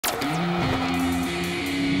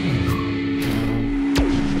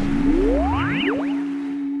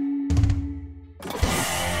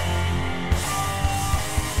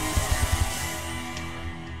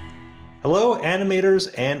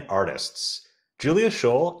animators and artists. Julia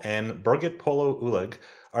Schoel and Birgit Pollo Uhlig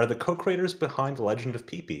are the co-creators behind The Legend of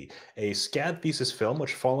Pipi, a SCAD thesis film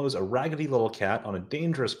which follows a raggedy little cat on a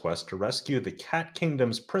dangerous quest to rescue the Cat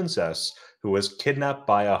Kingdom's princess, who was kidnapped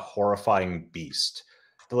by a horrifying beast.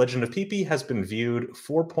 The Legend of Pipi has been viewed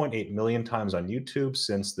 4.8 million times on YouTube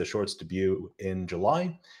since the short's debut in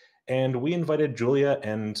July, and we invited Julia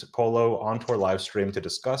and Polo onto our live stream to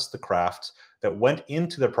discuss the craft that went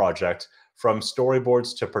into the project from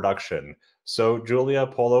storyboards to production. So, Julia,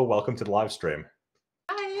 Polo, welcome to the live stream.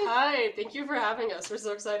 Hi. Hi, thank you for having us. We're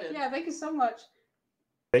so excited. Yeah, thank you so much.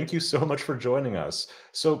 Thank you so much for joining us.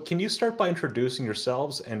 So, can you start by introducing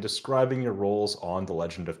yourselves and describing your roles on The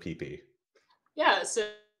Legend of Pipi? Yeah, so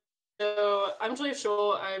I'm Julia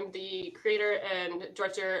Schoel. I'm the creator and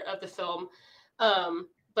director of the film,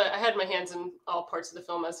 but I had my hands in all parts of the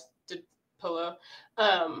film, as did Polo.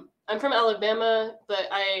 I'm from Alabama, but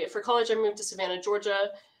for college I moved to Savannah, Georgia,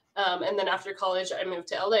 and then after college I moved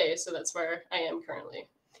to LA, so that's where I am currently.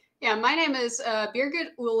 Yeah, my name is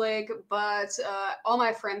Birgit Uhlig, but all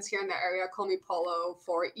my friends here in the area call me Polo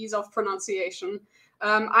for ease of pronunciation.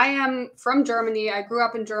 I am from Germany. I grew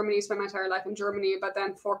up in Germany, spent my entire life in Germany, but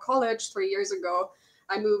then for college 3 years ago,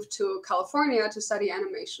 I moved to California to study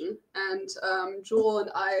animation. And Jewel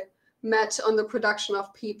and I met on the production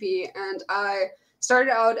of Pipi, and I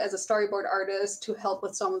started out as a storyboard artist to help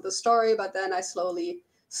with some of the story, but then I slowly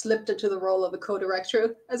slipped into the role of a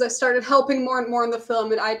co-director as I started helping more and more in the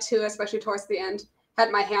film, and I too, especially towards the end, had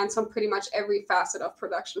my hands on pretty much every facet of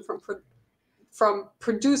production, from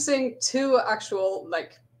producing to actual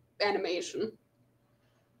animation.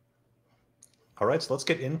 All right, so let's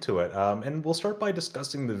get into it. And we'll start by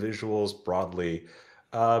discussing the visuals broadly.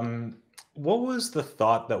 What was the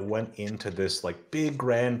thought that went into this big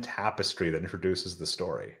grand tapestry that introduces the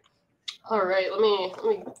story? All right, let me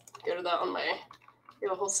go to that on my. We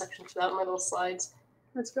have a whole section for that on my little slides.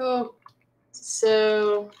 Let's go.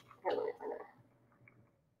 So, here, let me find it.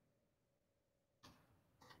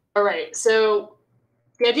 All right, so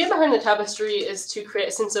the idea behind the tapestry is to create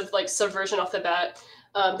a sense of subversion off the bat.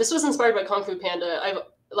 This was inspired by Kung Fu Panda.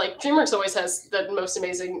 DreamWorks always has the most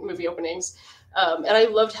amazing movie openings, and I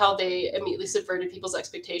loved how they immediately subverted people's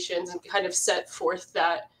expectations and kind of set forth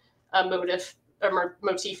that motif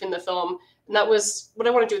in the film. And that was what I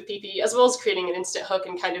wanted to do with Pipi, as well as creating an instant hook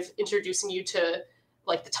and kind of introducing you to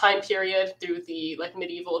the time period through the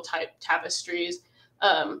medieval type tapestries.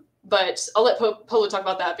 But I'll let Polo talk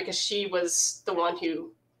about that because she was the one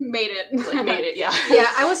who made it. Made it, yeah.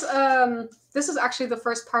 Yeah, I was. This is actually the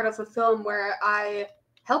first part of the film where I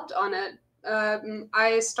helped on it.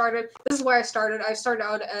 This is where I started. I started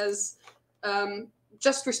out as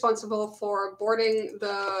just responsible for boarding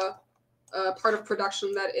the part of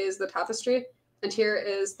production that is the tapestry, and here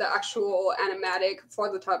is the actual animatic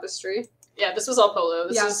for the tapestry. Yeah, this was all Polo.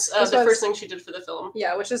 This was the first thing she did for the film.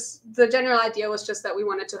 Yeah, which is the general idea was just that we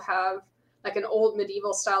wanted to have an old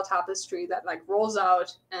medieval style tapestry that rolls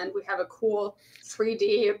out, and we have a cool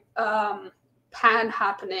 3D pan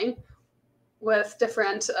happening with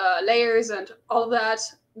different layers and all of that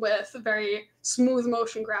with very smooth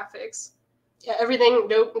motion graphics. Yeah, everything,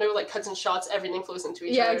 no cuts and shots, everything flows into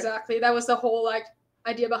each other. Yeah, exactly. That was the whole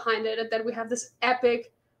idea behind it. And then we have this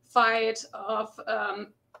epic fight of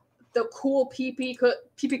the cool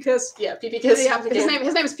Pipicus. Yeah, Pipicus. Yeah, his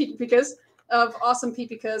name is Pipicus, of awesome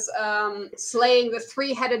Pipicus, slaying the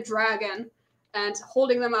three-headed dragon and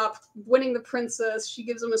holding them up, winning the princess. She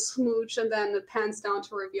gives him a smooch, and then it pans down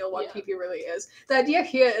to reveal what Pipi really is. The idea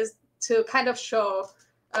here is to kind of show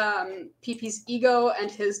Pipi's ego and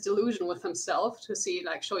his delusion with himself, to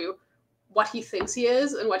show you what he thinks he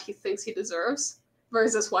is and what he thinks he deserves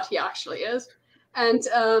versus what he actually is. And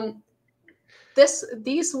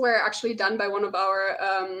these were actually done by one of our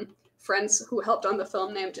friends who helped on the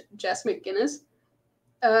film, named Jess McGuinness.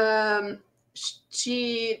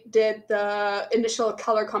 She did the initial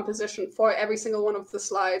color composition for every single one of the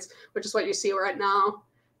slides, which is what you see right now.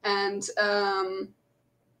 And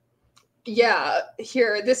yeah,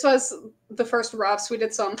 here, this was the first roughs.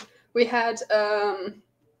 We had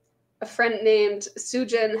a friend named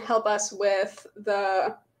Sujin help us with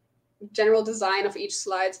the general design of each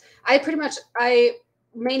slides. I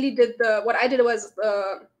mainly did what I did was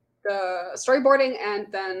the storyboarding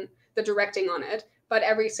and then the directing on it, but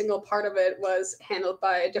every single part of it was handled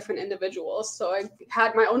by different individuals. So I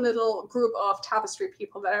had my own little group of tapestry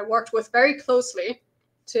people that I worked with very closely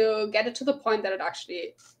to get it to the point that it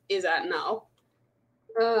actually is at now.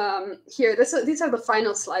 Here, these are the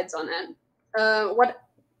final slides on it. What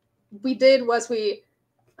we did was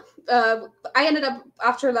I ended up,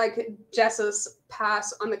 after like Jess's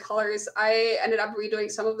pass on the colors, I ended up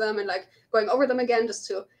redoing some of them and like going over them again just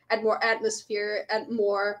to add more atmosphere, add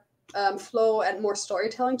more flow, add more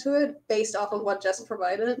storytelling to it based off of what Jess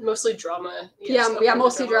provided. Mostly drama. Yeah,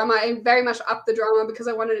 mostly drama. I very much upped the drama because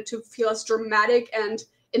I wanted it to feel as dramatic and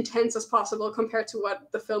intense as possible compared to what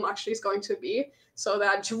the film actually is going to be. So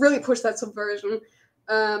that to really push that subversion.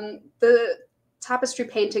 The tapestry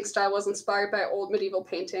painting style was inspired by old medieval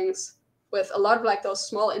paintings with a lot of like those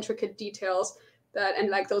small intricate details that and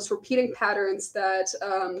like those repeating patterns that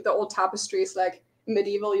the old tapestries like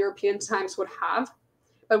medieval European times would have.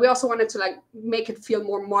 But we also wanted to like make it feel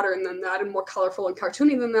more modern than that and more colorful and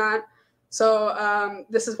cartoony than that. So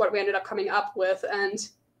this is what we ended up coming up with, and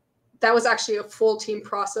that was actually a full team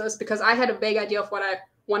process because I had a vague idea of what I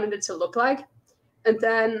wanted it to look like. And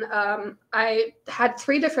then I had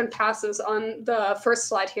 3 different passes on the first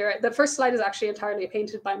slide here. The first slide is actually entirely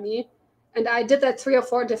painted by me. And I did that 3 or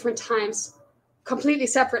 4 different times, completely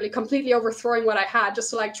separately, completely overthrowing what I had,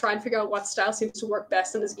 just to like try and figure out what style seems to work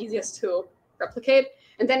best and is easiest to replicate.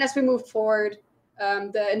 And then as we moved forward,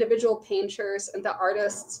 the individual painters and the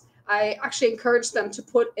artists, I actually encouraged them to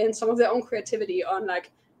put in some of their own creativity on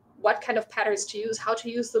like what kind of patterns to use, how to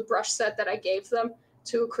use the brush set that I gave them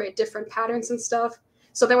to create different patterns and stuff.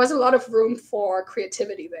 So there was a lot of room for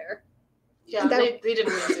creativity there. Yeah, they did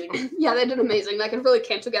amazing. Yeah, they did amazing. Like it really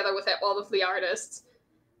came together with all of the artists.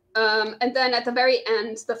 And then at the very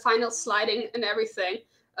end, the final sliding and everything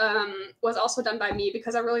was also done by me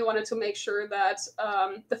because I really wanted to make sure that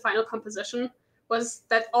the final composition was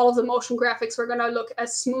that all of the motion graphics were going to look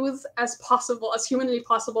as smooth as possible, as humanly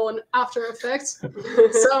possible in After Effects.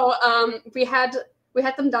 So we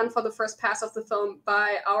had them done for the first pass of the film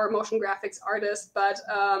by our motion graphics artist, but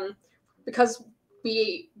because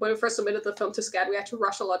when we first submitted the film to SCAD, we had to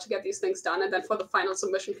rush a lot to get these things done. And then for the final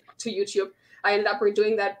submission to YouTube, I ended up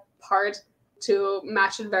redoing that part to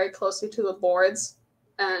match it very closely to the boards.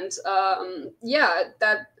 And yeah,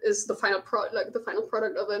 that is the final product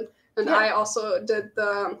of it. And yeah. I also did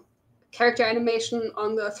the character animation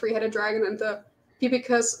on the 3-headed dragon, and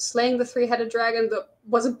because slaying the 3-headed dragon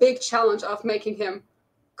was a big challenge of making him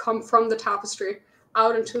come from the tapestry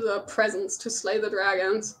out into the presence to slay the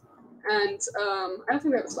dragons. And I don't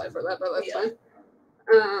think we have a slide for that, but that's fine.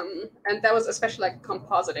 And that was especially like a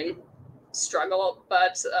compositing struggle,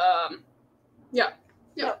 but yeah.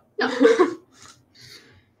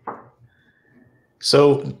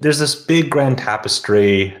 So there's this big grand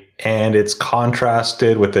tapestry, and it's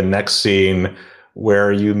contrasted with the next scene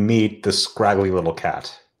where you meet the scraggly little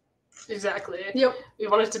cat. Exactly. Yep. We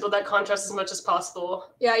wanted to build that contrast as much as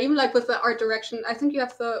possible. Yeah, even like with the art direction, I think you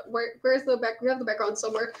have where's the back? We have the background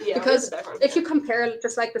somewhere. Yeah, because if you compare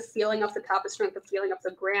just like the feeling of the tapestry and the feeling of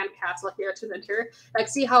the grand castle here to the interior, like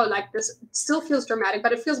see how like this still feels dramatic,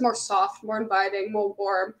 but it feels more soft, more inviting, more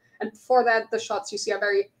warm. And before that, the shots you see are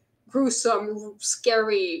very gruesome,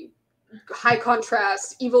 scary, high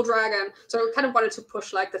contrast, evil dragon. So I kind of wanted to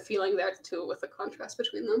push like the feeling there too with the contrast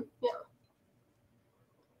between them. Yeah.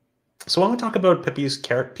 So I want to talk about Pipi's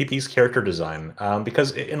character design,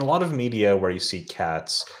 because in a lot of media where you see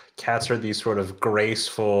cats are these sort of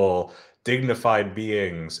graceful, dignified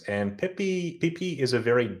beings, and Pipi is a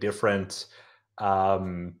very different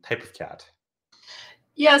type of cat.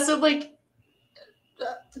 Yeah, so like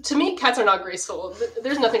to me, cats are not graceful.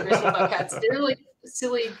 There's nothing graceful about cats. They're like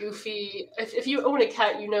silly, goofy. If you own a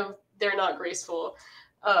cat, you know they're not graceful.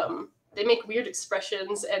 They make weird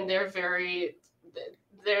expressions, and they're very.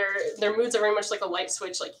 Their moods are very much like a light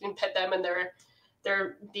switch. Like you can pet them and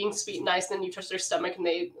they're being sweet and nice, and then you touch their stomach and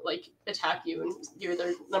they like attack you and you're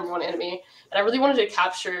their #1 enemy. And I really wanted to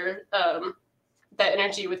capture that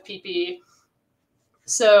energy with Pipi.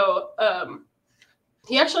 So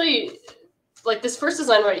he actually, like this first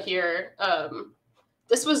design right here,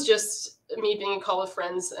 this was just me being in a call with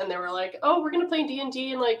friends, and they were like, oh, we're gonna play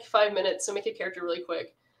D&D in like 5 minutes, so make a character really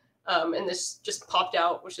quick. And this just popped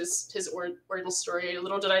out, which is his origin story.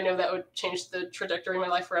 Little did I know that would change the trajectory of my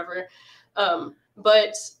life forever.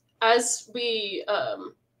 But as we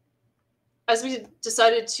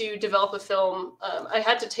decided to develop a film, I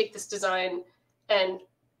had to take this design, and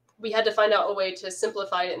we had to find out a way to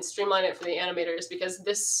simplify it and streamline it for the animators, because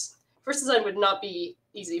this first design would not be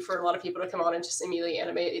easy for a lot of people to come on and just immediately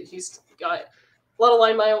animate. He's got a lot of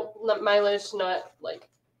line mileage, not like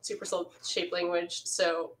super slow shape language.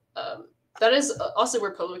 So that is also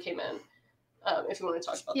where Polo came in, if you want to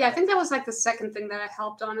talk about that. Yeah, I think that was like the second thing that I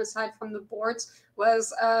helped on, aside from the boards,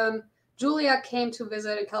 was Julia came to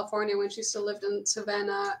visit in California when she still lived in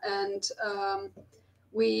Savannah, and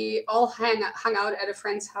we all hung out at a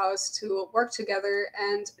friend's house to work together,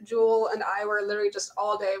 and Jewel and I were literally just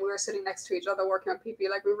all day, we were sitting next to each other working on Pipi,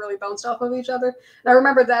 like we really bounced off of each other. And I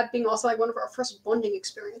remember that being also like one of our first bonding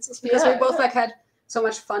experiences, because we both like had so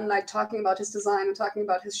much fun like talking about his design and talking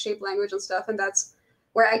about his shape language and stuff. And that's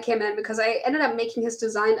where I came in, because I ended up making his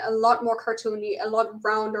design a lot more cartoony, a lot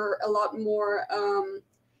rounder, a lot more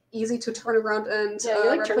easy to turn around and you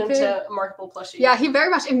like turned into a marketable plushie. Yeah, he very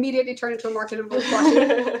much immediately turned into a marketable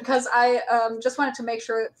plushie, because I just wanted to make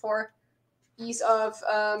sure for ease of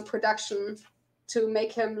production to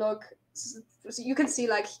make him look, so you can see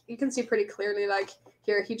pretty clearly, like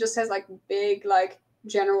here he just has like big like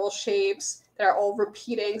general shapes that are all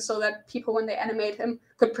repeating, so that people when they animate him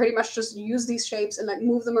could pretty much just use these shapes and like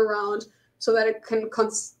move them around so that it can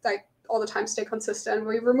like all the time stay consistent.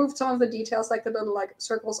 We removed some of the details, like the little like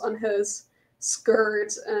circles on his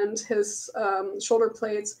skirt and his shoulder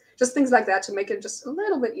plates, just things like that to make it just a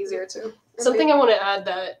little bit easier to. Something I want to add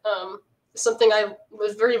that something I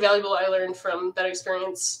was very valuable I learned from that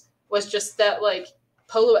experience was just that like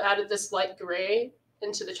Polo added this light gray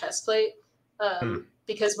into the chest plate,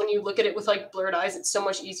 because when you look at it with like blurred eyes, it's so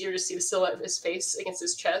much easier to see the silhouette of his face against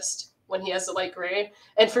his chest when he has the light gray.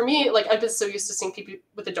 And for me, like I've been so used to seeing people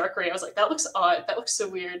with the dark gray, I was like, that looks odd, that looks so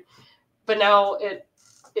weird. But now it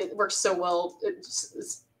works so well.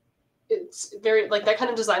 It's very like that kind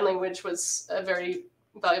of design language was a very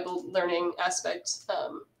valuable learning aspect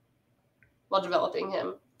while developing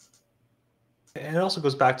him. And it also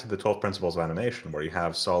goes back to the 12 principles of animation, where you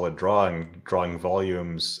have solid drawing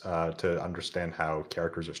volumes to understand how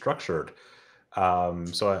characters are structured.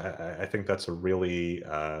 So I think that's a really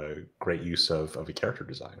great use of a character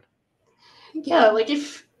design. Yeah, like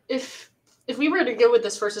if we were to go with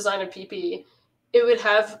this first design of Pipi, it would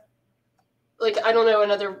have, like, I don't know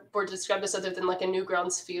another word to describe this other than like a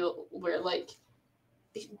Newgrounds feel, where like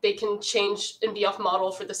they can change and be off model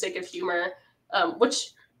for the sake of humor,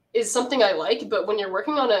 which is something I like. But when you're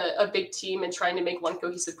working on a big team and trying to make one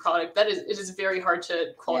cohesive product, it is very hard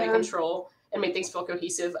to quality control and make things feel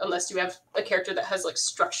cohesive unless you have a character that has like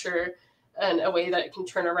structure and a way that it can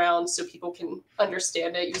turn around so people can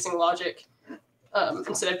understand it using logic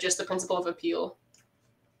instead of just the principle of appeal.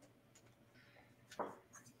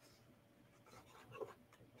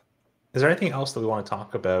 Is there anything else that we want to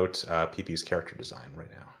talk about Pipi's character design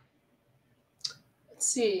right now? Let's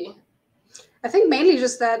see. I think mainly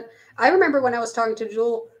just that I remember when I was talking to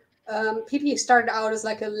Jewel, Pipi started out as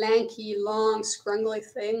like a lanky, long, scrungly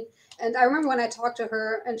thing. And I remember when I talked to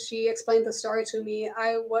her and she explained the story to me,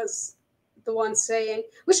 I was the one saying,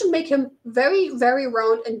 we should make him very, very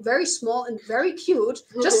round and very small and very cute,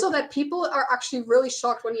 just so that people are actually really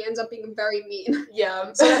shocked when he ends up being very mean.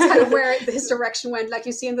 Yeah. So that's kind of where his direction went. Like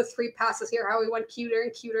you see in the 3 passes here, how he went cuter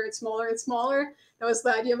and cuter and smaller and smaller. That was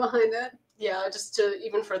the idea behind it. Yeah, just to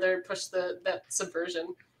even further push that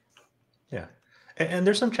subversion. Yeah. And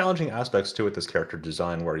there's some challenging aspects to it, this character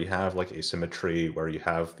design, where you have like asymmetry, where you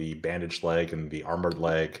have the bandaged leg and the armored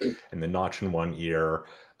leg and the notch in one ear.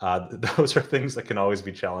 Those are things that can always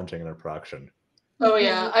be challenging in a production. Oh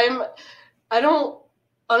yeah, I don't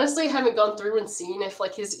honestly haven't gone through and seen if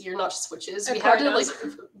like his ear notch switches. We had to like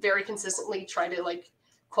very consistently try to like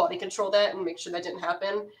quality control that and make sure that didn't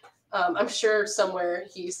happen. I'm sure somewhere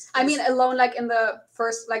he's I mean, alone like in the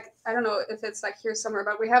first, like I don't know if it's like here somewhere,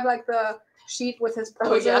 but we have like the sheet with his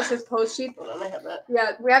poses, his pose sheet. Hold on, I have that.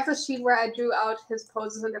 Yeah, we have the sheet where I drew out his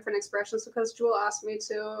poses and different expressions, because Jewel asked me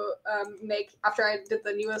to make, after I did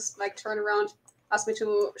the newest like turnaround, asked me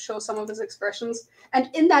to show some of his expressions. And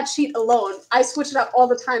in that sheet alone, I switch it up all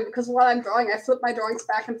the time, because while I'm drawing, I flip my drawings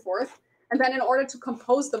back and forth. And then in order to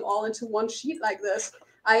compose them all into one sheet like this,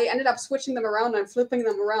 I ended up switching them around and flipping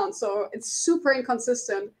them around. So it's super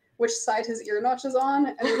inconsistent which side his ear notch is on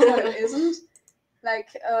and which one it isn't. Like,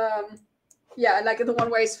 yeah, like the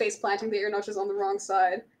one where he's face planting, the ear notch is on the wrong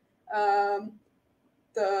side.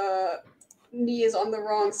 The knee is on the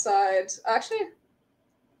wrong side. Actually,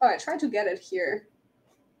 I tried to get it here.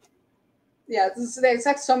 Yeah, there's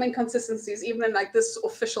like some inconsistencies, even in like this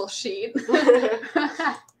official sheet.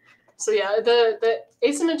 So yeah, the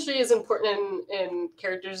asymmetry is important in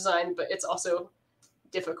character design, but it's also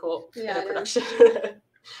difficult in a production.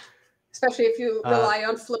 Especially if you rely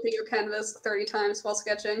on flipping your canvas 30 times while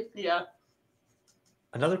sketching. Yeah.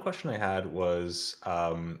 Another question I had was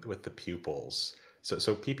with the pupils.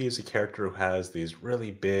 So Pipi is a character who has these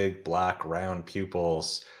really big, black, round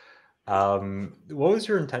pupils. What was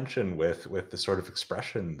your intention with the sort of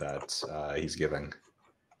expression that he's giving?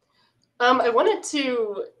 I wanted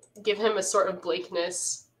to give him a sort of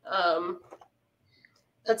bleakness. I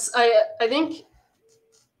think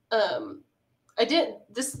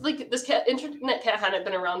this cat internet cat hadn't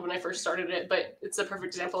been around when I first started it, but it's a perfect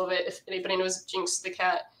example of it. If anybody knows Jinx the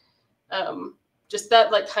cat, just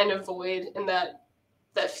that like kind of void and that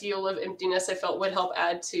feel of emptiness I felt would help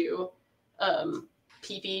add to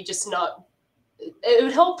Pipi. It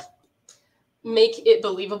would help make it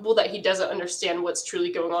believable that he doesn't understand what's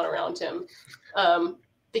truly going on around him.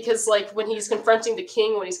 Because like when he's confronting the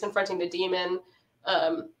king, when he's confronting the demon,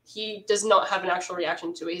 he does not have an actual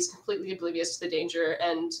reaction to it. He's completely oblivious to the danger.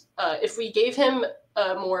 And if we gave him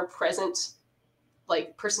a more present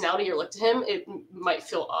like personality or look to him, it might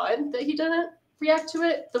feel odd that he doesn't react to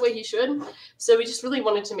it the way he should. So we just really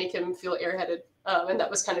wanted to make him feel airheaded. And that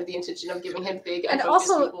was kind of the intention of giving him big and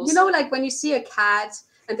also pupils. You know, like when you see a cat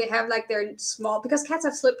and they have like their small, because cats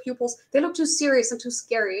have slit pupils, they look too serious and too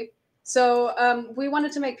scary. So we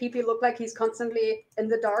wanted to make Pipi look like he's constantly in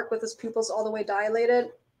the dark with his pupils all the way dilated,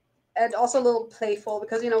 and also a little playful,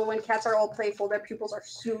 because, you know, when cats are all playful, their pupils are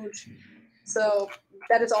huge. So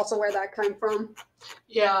that is also where that came from.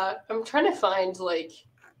 Yeah, I'm trying to find, like,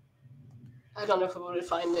 I don't know if I would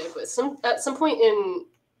find it, but at some point in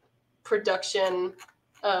production,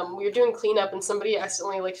 we were doing cleanup and somebody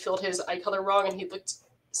accidentally like filled his eye color wrong and he looked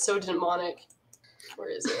so demonic. Where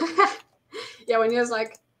is it? Yeah, when he was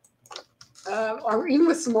like, or even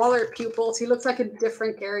with smaller pupils, he looks like a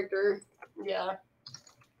different character. Yeah.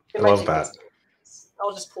 I love that.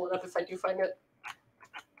 I'll just pull it up if I do find it.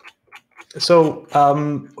 So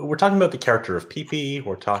we're talking about the character of Pipi.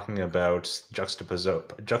 We're talking about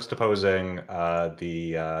juxtaposing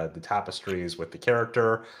the tapestries with the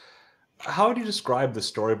character. How would you describe the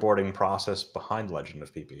storyboarding process behind Legend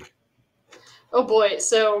of Pipi? Oh boy,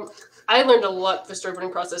 so I learned a lot the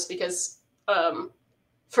storyboarding process because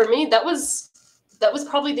for me that was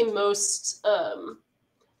probably the most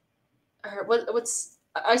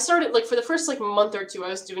I started like for the first like month or two I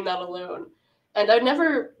was doing that alone, and I'd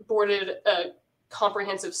never boarded a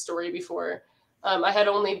comprehensive story before. I had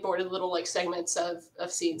only boarded little like segments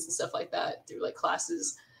of scenes and stuff like that through like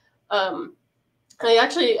classes.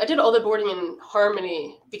 I did all the boarding in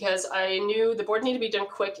Harmony because I knew the board needed to be done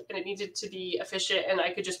quick and it needed to be efficient, and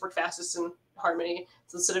I could just work fastest in Harmony.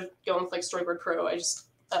 So instead of going with like Storyboard Pro, I just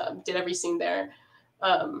did every scene there,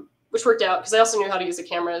 which worked out because I also knew how to use the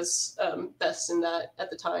cameras best in that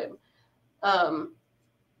at the time.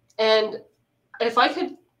 And if I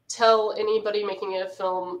could tell anybody making a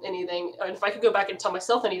film anything, or if I could go back and tell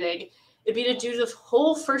myself anything, it'd be to do the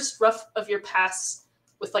whole first rough of your pass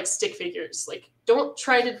with like stick figures. Like, don't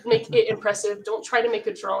try to make it impressive. Don't try to make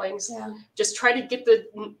good drawings. Yeah. Just try to get the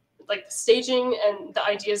staging and the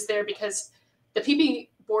ideas there, because the Pipi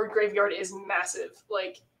board graveyard is massive.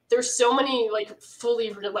 Like, there's so many like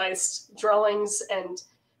fully realized drawings and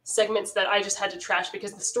segments that I just had to trash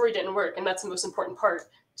because the story didn't work, and that's the most important part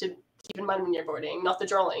to keep in mind when you're boarding, not the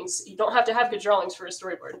drawings. You don't have to have good drawings for a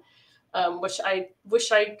storyboard, which I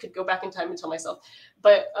wish I could go back in time and tell myself.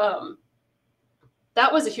 But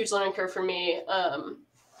that was a huge learning curve for me.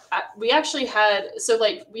 We actually had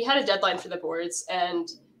we had a deadline for the boards, and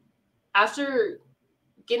after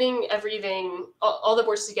getting everything, all the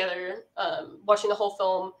boards together, watching the whole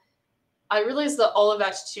film, I realized that all of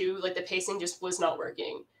Act 2, like the pacing just was not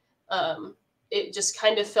working. It just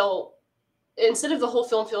kind of felt, instead of the whole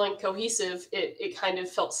film feeling cohesive, it kind of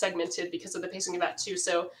felt segmented because of the pacing of Act 2.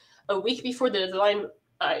 So a week before the deadline,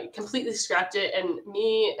 I completely scrapped it, and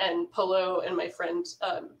me and Polo and my friend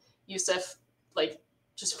Yusuf, like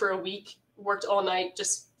just for a week, worked all night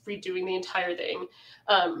just redoing the entire thing.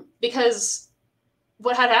 Because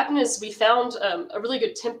what had happened is we found a really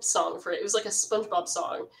good temp song for it. It was like a SpongeBob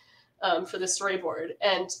song for the storyboard.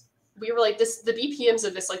 And we were like, the BPMs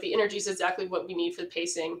of this, like the energy is exactly what we need for the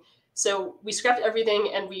pacing. So we scrapped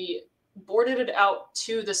everything and we boarded it out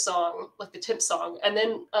to the song, like the temp song. And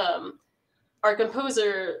then our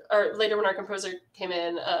composer, or later when our composer came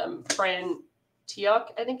in, Brian Tiok,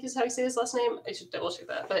 I think is how you say his last name. I should double check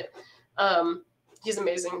that. But he's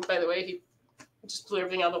amazing, by the way. He just blew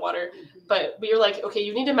everything out of the water. But we were like, okay,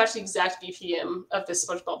 you need to match the exact BPM of this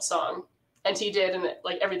SpongeBob song. And he did, and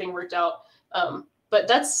everything worked out. But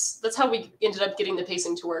that's how we ended up getting the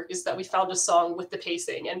pacing to work, is that we found a song with the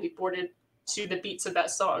pacing and we boarded to the beats of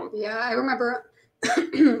that song. Yeah, I remember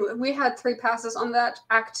we had 3 passes on that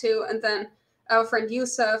Act 2, and then our friend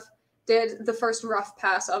Yusuf did the first rough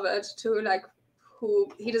pass of it to who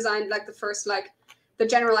he designed the first the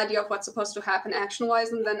general idea of what's supposed to happen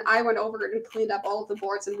action-wise, and then I went over it and cleaned up all of the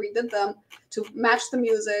boards and redid them to match the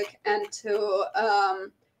music and to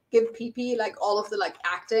give Pipi all of the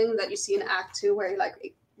acting that you see in Act 2, where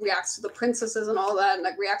he reacts to the princesses and all that, and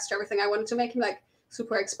reacts to everything. I wanted to make him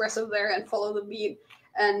super expressive there and follow the beat.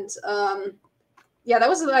 And yeah, that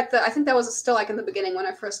was like I think that was still like in the beginning when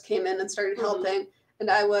I first came in and started Mhm. helping,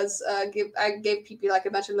 and I was I gave Pipi like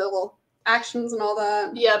a bunch of little actions and all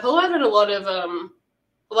that. Yeah, Polo added a lot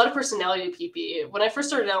of personality to Pipi. When I first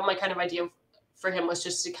started out, my kind of idea for him was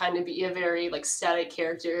just to kind of be a very like static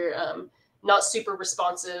character, not super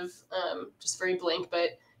responsive, just very blank.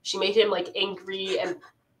 But she made him like angry and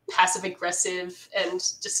passive aggressive and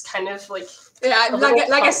just kind of like Yeah, a like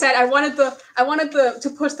little I punk. said, I wanted to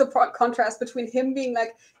push the contrast between him being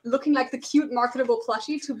like looking like the cute marketable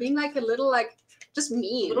plushie to being like a little like just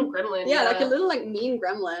mean. Little gremlin. Yeah, like a little like mean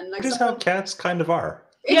gremlin. Like Which is how cats kind of are.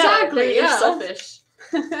 exactly. They're Yeah, selfish.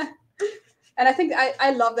 And I think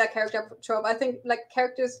I love that character trope. I think like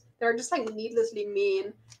characters that are just like needlessly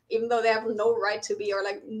mean, even though they have no right to be, or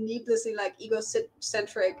like needlessly like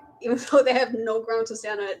egocentric, even though they have no ground to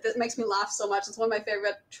stand on it. That makes me laugh so much. It's one of my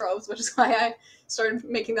favorite tropes, which is why I started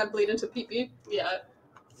making that bleed into Pipi. Yeah.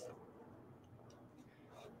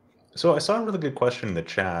 So I saw a really good question in the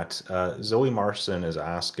chat. Zoe Marson is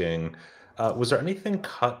asking, was there anything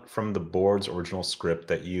cut from the board's original script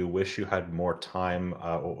that you wish you had more time,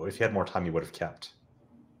 or if you had more time, you would have kept?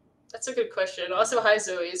 That's a good question. Also, hi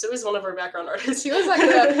Zoe. Zoe's one of our background artists. She was like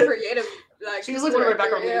the creative, like she was like one of our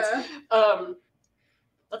background leads. yeah.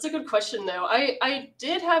 That's a good question though. I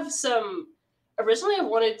did have some. Originally, I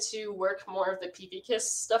wanted to work more of the Pipi kiss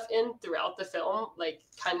stuff in throughout the film, like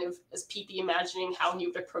kind of as Pipi imagining how he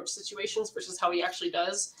would approach situations versus how he actually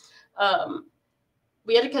does.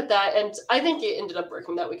 We had to cut that, and I think it ended up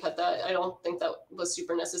working that we cut that. I don't think that was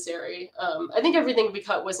super necessary. I think everything we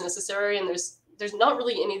cut was necessary, and there's not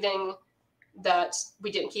really anything that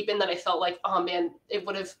we didn't keep in that I felt like, oh man, it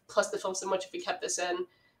would have plussed the film so much if we kept this in.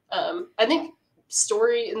 I think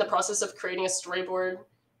story in the process of creating a storyboard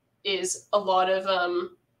is a lot of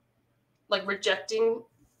like rejecting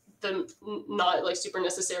the not like super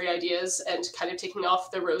necessary ideas and kind of taking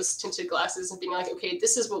off the rose tinted glasses and being like, okay,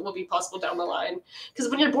 this is what will be possible down the line.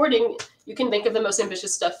 Because when you're boarding, you can think of the most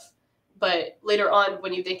ambitious stuff, but later on,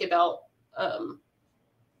 when you think about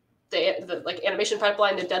the like animation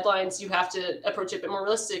pipeline, the deadlines, you have to approach it a bit more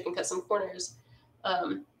realistic and cut some corners.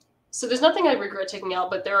 So there's nothing I regret taking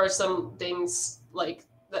out, but there are some things like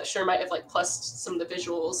that sure might have like plussed some of the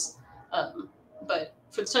visuals. But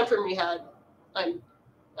for the time frame we had,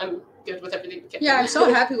 I'm good with everything we kept. Yeah, I'm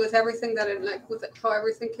so happy with everything that it like with how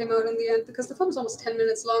everything came out in the end, because the film is almost 10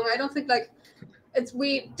 minutes long. I don't think like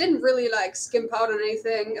we didn't really like skimp out on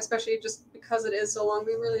anything, especially just because it is so long.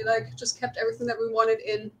 We really like just kept everything that we wanted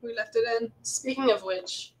in. We left it in. Speaking of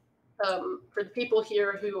which, for the people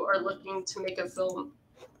here who are looking to make a film,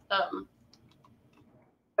 I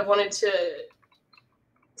wanted to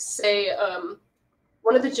say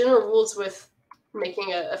one of the general rules with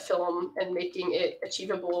making a film and making it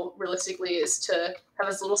achievable realistically is to have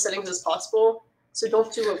as little settings as possible. So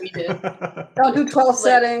don't do what we did. Don't do 12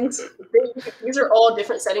 settings. These are all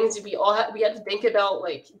different settings. We had to think about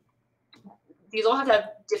like these all have to have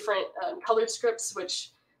different colored scripts, which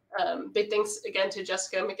big thanks again to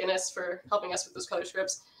Jessica McGinnis for helping us with those color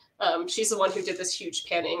scripts. She's the one who did this huge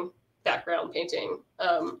panning background painting.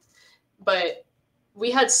 But we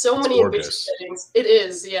had so many ambitious settings. It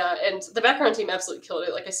is, yeah. And the background team absolutely killed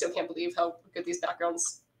it. Like, I still can't believe how good these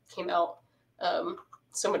backgrounds came out.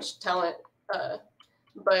 So much talent.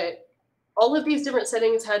 But all of these different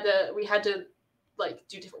settings we had to like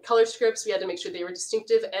do different color scripts. We had to make sure they were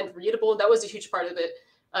distinctive and readable. That was a huge part of it,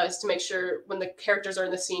 is to make sure when the characters are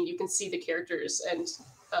in the scene, you can see the characters. And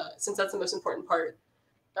since that's the most important part,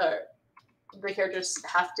 the characters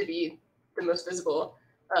have to be the most visible.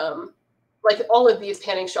 Like all of these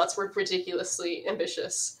panning shots were ridiculously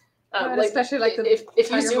ambitious. Like, especially like if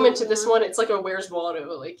you zoom into this one, it's like a Where's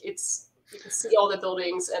Waldo. Like you can see all the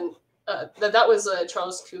buildings, and that was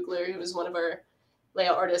Charles Cuvillier, who was one of our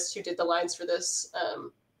layout artists who did the lines for this,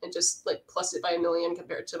 and just like plussed it by 1 million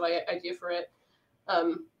compared to my idea for it.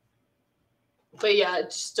 But yeah,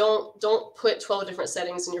 just don't put 12 different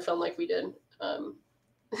settings in your film like we did.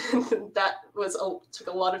 That took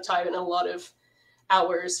a lot of time and a lot of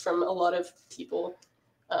hours from a lot of people.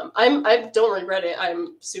 I don't regret it.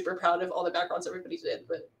 I'm super proud of all the backgrounds everybody did,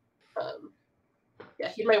 but yeah,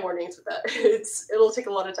 heed my warnings with that. It'll take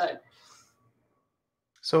a lot of time.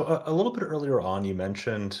 So a little bit earlier on, you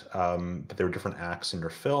mentioned that there were different acts in your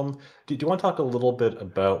film. Do you want to talk a little bit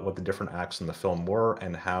about what the different acts in the film were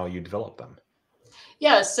and how you developed them?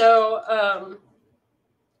 Yeah, so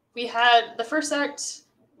we had the first act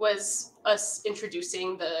was us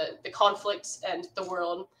introducing the conflict and the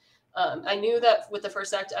world. I knew that with the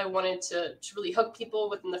first act, I wanted to really hook people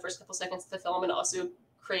within the first couple seconds of the film and also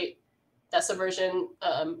create that subversion,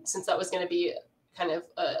 since that was going to be kind of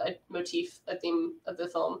a motif, a theme of the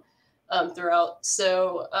film throughout.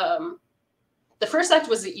 So the first act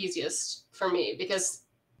was the easiest for me because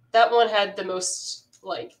that one had the most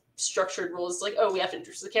like structured rules. Like, oh, we have to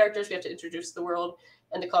introduce the characters, we have to introduce the world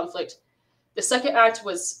and the conflict. The second act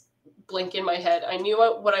was blank in my head. I knew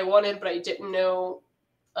what I wanted, but I didn't know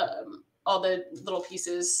all the little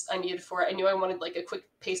pieces I needed for it. I knew I wanted like a quick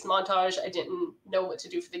paced montage. I didn't know what to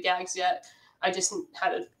do for the gags yet. I just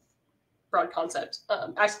had a broad concept.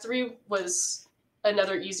 Act 3 was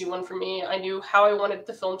another easy one for me. I knew how I wanted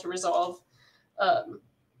the film to resolve.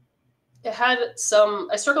 It had some,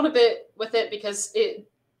 I struggled a bit with it because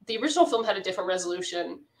the original film had a different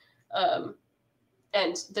resolution,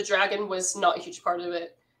 and the dragon was not a huge part of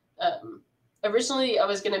it. Originally, I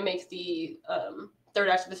was going to make the third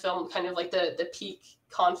act of the film kind of like the peak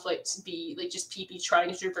conflict be like just Pipi trying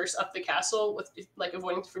to traverse up the castle with like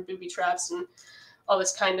avoiding different booby traps and all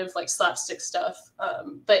this kind of like slapstick stuff.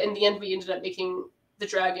 But in the end, we ended up making the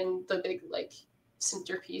dragon the big like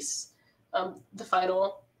centerpiece, the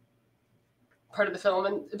final part of the film,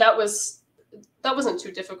 and that wasn't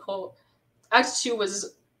too difficult. Act 2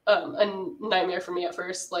 was a nightmare for me at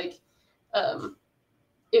first. Like,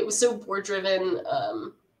 it was so board driven,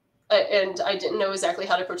 and I didn't know exactly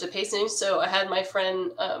how to approach the pacing. So I had my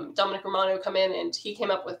friend Dominic Romano come in, and he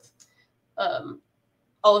came up with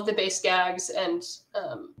all of the base gags and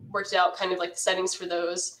worked out kind of like the settings for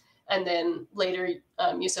those. And then later,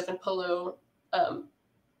 Yusuf and Polo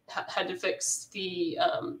had to fix the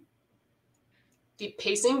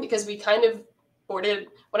pacing because we kind of when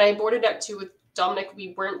I boarded Act 2 with Dominic,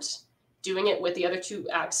 we weren't doing it with the other two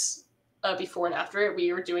acts before and after it.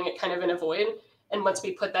 We were doing it kind of in a void. And once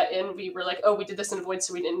we put that in, we were like, oh, we did this in a void,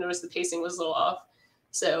 so we didn't notice the pacing was a little off.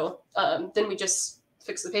 So then we just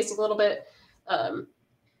fixed the pacing a little bit. And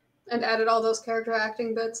added all those character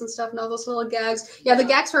acting bits and stuff and all those little gags. Yeah, the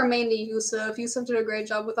gags were mainly Yusuf. Yusuf did a great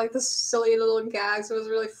job with like the silly little gags. It was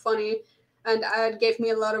really funny. And it gave me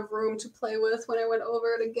a lot of room to play with when I went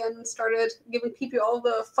over it again and started giving Pipi all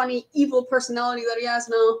the funny, evil personality that he has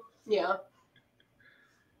now. Yeah.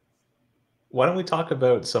 Why don't we talk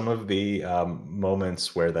about some of the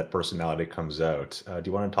moments where that personality comes out? Do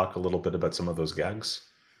you want to talk a little bit about some of those gags?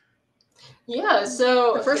 Yeah,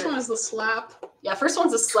 so the first one is the slap. Yeah, first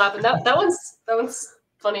one's a slap, and that one's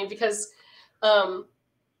funny because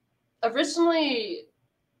originally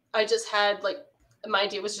I just had like my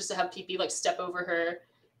idea was just to have Pipi like step over her,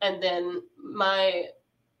 and then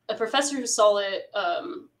a professor who saw it,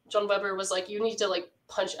 John Weber, was like, you need to like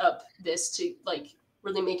punch up this to like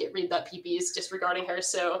really make it read that Pipi is disregarding her.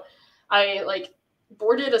 So I like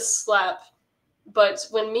boarded a slap, but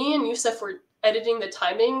when me and Yusuf were editing the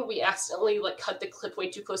timing, we accidentally like cut the clip way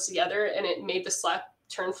too close together, and it made the slap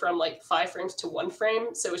turn from like 5 frames to 1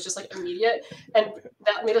 frame. So it was just like immediate, and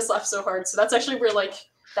that made us laugh so hard. So that's actually where like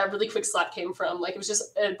that really quick slap came from. Like it was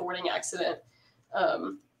just a boarding accident.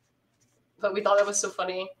 But we thought that was so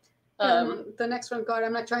funny. The next one, God,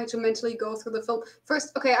 I'm not trying to mentally go through the film.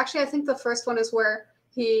 First, okay, actually I think the first one is where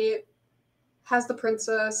he has the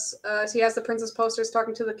princess, he has the princess posters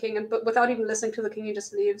talking to the king, but without even listening to the king, he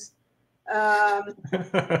just leaves. Yeah,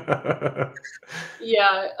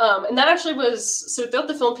 and that actually was, so throughout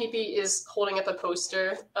the film, Pipi is holding up a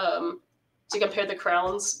poster to compare the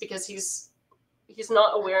crowns because he's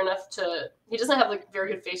not aware enough he doesn't have like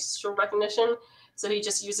very good facial recognition, so he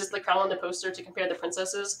just uses the crown on the poster to compare the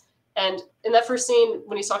princesses. And in that first scene,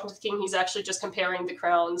 when he's talking to the king, he's actually just comparing the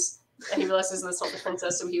crowns, and he realizes that's not the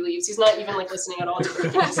princess, so he leaves. He's not even like listening at all to what the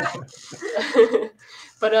king is saying.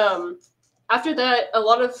 But after that, a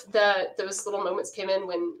lot of those little moments came in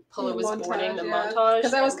when Polo was boarding the montage.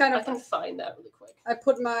 Because I was kind of, I can find that really quick. I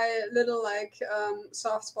put my little like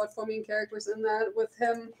soft spot for main characters in that with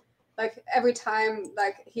him. Like every time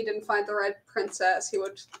like he didn't find the right princess, he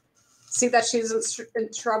would see that she's in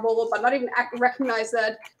trouble, but not even recognize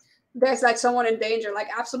that there's like someone in danger. Like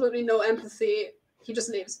absolutely no empathy. He just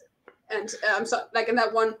leaves. And so like in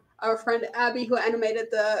that one, our friend Abby, who animated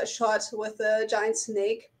the shot with the giant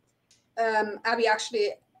snake, Abby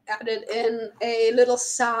actually added in a little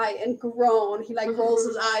sigh and groan. He like rolls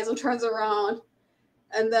his eyes and turns around.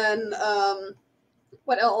 And then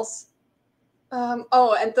what else?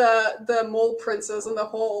 Oh, and the mole princess and the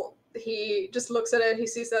whole, he just looks at it, he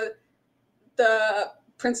sees that the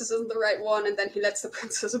princess isn't the right one, and then he lets the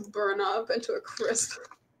princess burn up into a crisp.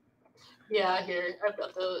 Yeah, here, I've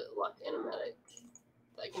got the lock animatic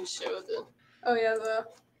that I can show the... Oh yeah, the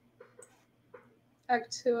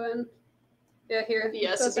Act 2 and... Yeah, here.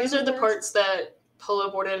 Yeah, so these are the parts that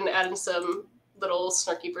Polo boarded and added some little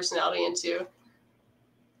snarky personality into.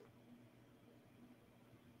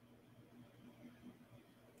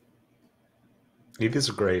 These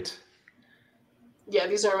are great. Yeah,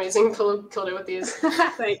 these are amazing. Killed it with these.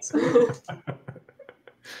 Thanks.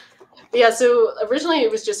 Yeah, so originally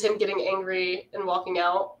it was just him getting angry and walking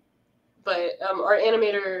out, but our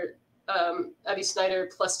animator Abby Snyder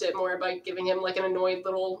plussed it more by giving him like an annoyed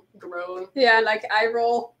little groan. Yeah, like eye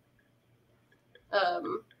roll.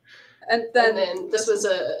 And then this was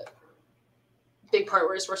a big part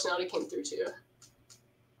where his personality came through too.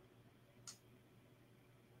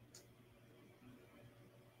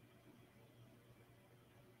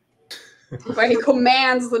 Where he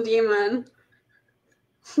commands the demon.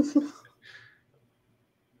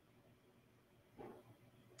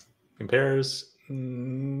 Compares?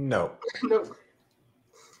 No. No.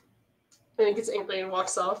 And he gets angry and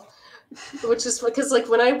walks off. Which is because, like,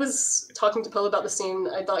 when I was talking to Poe about the scene,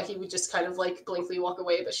 I thought he would just kind of like blankly walk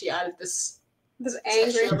away, but she added this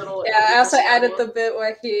angry. Little yeah, I also added the bit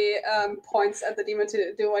where he points at the demon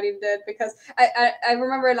to do what he did, because I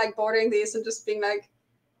remember like bordering these and just being like,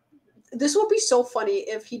 this would be so funny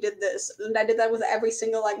if he did this, and I did that with every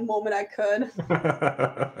single like moment I could.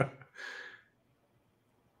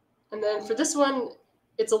 And then for this one,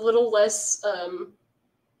 it's a little less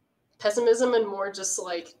pessimism and more just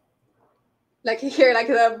like here, like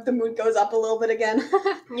the mood goes up a little bit again.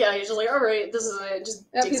 Yeah, he's just like, all right, this is it. Just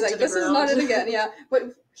he's like, this is not it again. Yeah,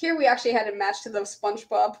 but here we actually had it matched to the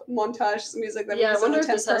SpongeBob montage music. That I wonder if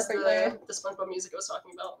this has the SpongeBob music I was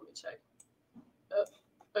talking about. Let me check.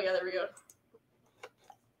 Oh yeah, there we go.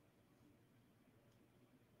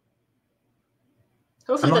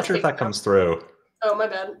 Hopefully I'm not sure if that comes through. Oh, my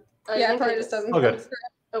bad. Yeah, it probably just doesn't come through.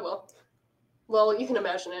 Oh well. Well, you can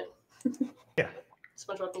imagine it. Yeah.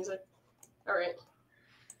 SpongeBob music. All right.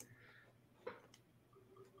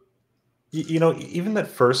 You know, even that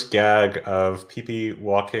first gag of Pipi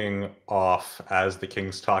walking off as the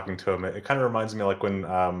king's talking to him, it kind of reminds me like when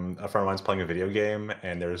a friend of mine's playing a video game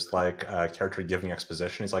and there's like a character giving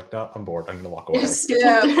exposition. He's like, no, I'm bored. I'm going to walk away.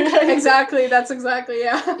 Yeah, exactly. That's exactly,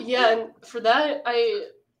 yeah. Yeah, and for that,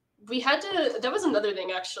 we had to, that was another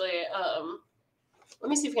thing actually. Let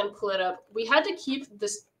me see if I can pull it up. We had to keep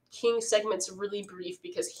this King segments really brief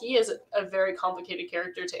because he is a very complicated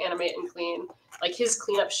character to animate and clean. Like his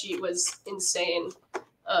cleanup sheet was insane.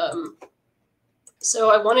 So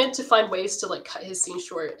I wanted to find ways to like cut his scene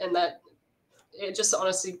short, and that it just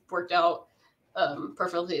honestly worked out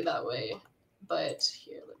perfectly that way. But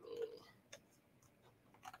here, let me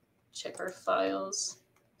check our files,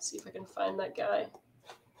 see if I can find that guy.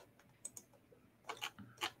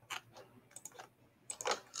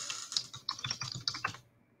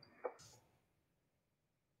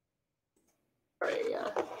 Right, yeah.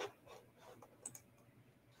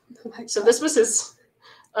 Oh so this was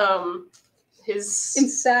his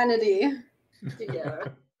insanity. Yeah.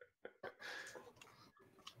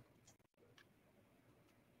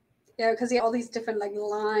 Yeah, because he had all these different like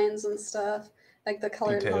lines and stuff, like the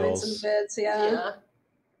colored lines and bits. Yeah.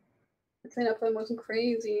 The cleanup them wasn't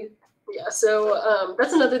crazy. Yeah, so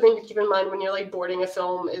that's another thing to keep in mind when you're like boarding a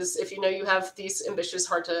film is if you know you have these ambitious,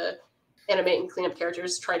 hard to animate and clean up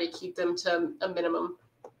characters, try to keep them to a minimum.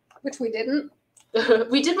 Which we didn't.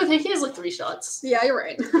 We did with him. He has like 3 shots. Yeah, you're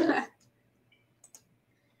right. Yeah.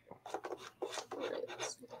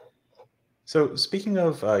 So speaking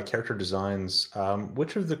of character designs,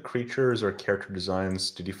 which of the creatures or character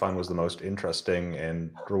designs did you find was the most interesting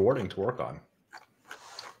and rewarding to work on?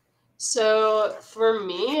 So for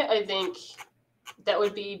me, I think that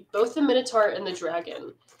would be both the Minotaur and the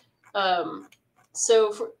dragon.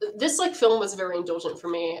 So for this like film was very indulgent for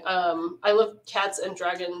me. I love cats and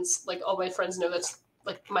dragons. Like all my friends know that's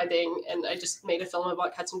like my thing, and I just made a film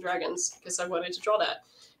about cats and dragons because I wanted to draw that.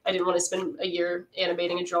 I didn't want to spend a year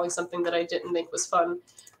animating and drawing something that I didn't think was fun.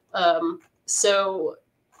 So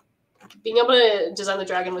being able to design the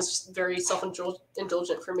dragon was just very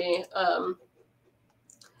self-indulgent for me. I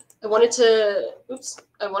wanted to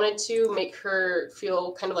make her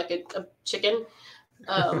feel kind of like a chicken.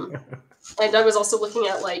 And I was also looking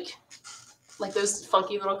at like those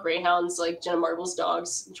funky little greyhounds, like Jenna Marbles'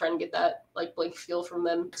 dogs, and trying to get that like blank feel from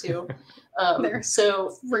them too.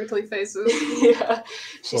 So wrinkly faces. Yeah,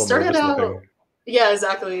 she started out. Yeah,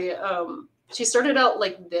 exactly. She started out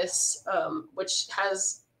like this, which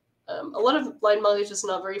has a lot of line mileage, just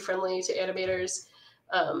not very friendly to animators.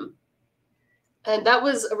 And that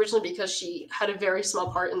was originally because she had a very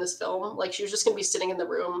small part in this film. Like she was just going to be sitting in the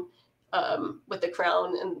room with the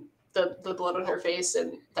crown and the blood on her face,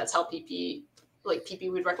 and that's how Pipi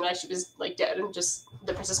would recognize she was like dead and just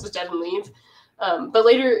the princess was dead and leave. But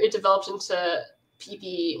later it developed into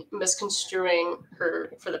Pipi misconstruing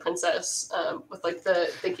her for the princess with like the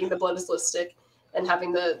thinking the blood is lipstick. and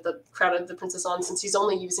having the crown of the princess on, since he's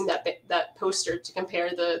only using that poster to compare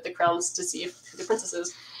the crowns to see if the princess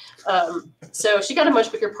is. So she got a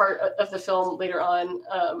much bigger part of the film later on,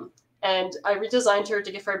 and I redesigned her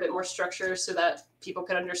to give her a bit more structure so that people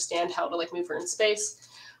could understand how to like move her in space.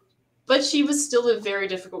 But she was still a very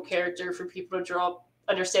difficult character for people to draw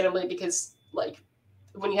understandably, because like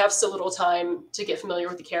when you have so little time to get familiar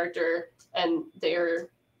with the character and they're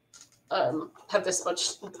have this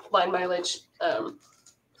much line mileage,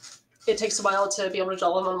 it takes a while to be able to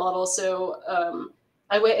draw them on model. So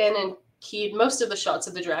I went in and keyed most of the shots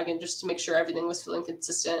of the dragon just to make sure everything was feeling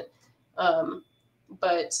consistent.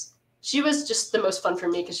 But she was just the most fun for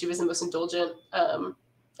me because she was the most indulgent.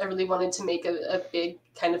 I really wanted to make a big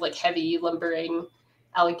kind of like heavy lumbering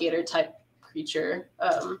alligator type creature.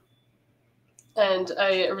 And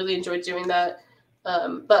I really enjoyed doing that.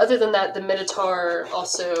 But other than that, the Minotaur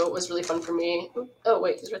also was really fun for me. Oh,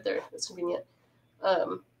 wait, he's right there. That's convenient.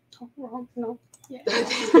 No. Yeah.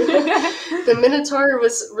 The Minotaur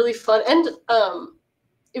was really fun. And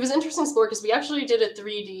it was interesting to explore because we actually did a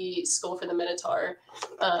 3D skull for the Minotaur.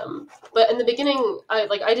 But in the beginning,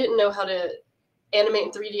 I didn't know how to animate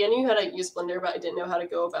in 3D. I knew how to use Blender, but I didn't know how to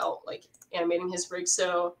go about like animating his rig.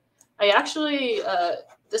 So I actually,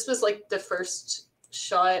 this was like the first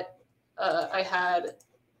shot I had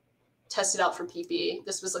tested out for Pipi.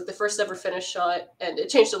 This was like the first ever finished shot, and it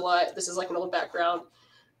changed a lot. This is like an old background.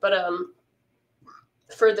 But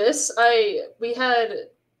for this, we had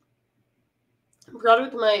brought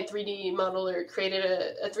with my 3D modeler, created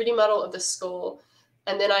a 3D model of the skull,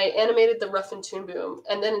 and then I animated the rough and Toon Boom.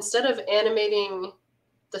 And then instead of animating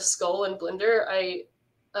the skull in Blender,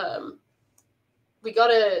 we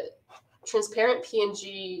got a transparent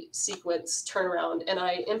PNG sequence turnaround, and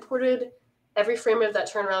I imported every frame of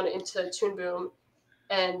that turnaround into Toon Boom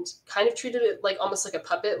and kind of treated it like almost like a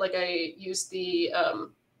puppet. Like I used the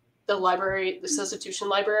library, the substitution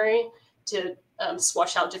library, to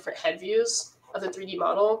swatch out different head views of the 3D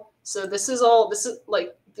model. So this is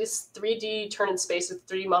like this 3D turn in space with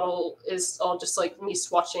 3D model is all just like me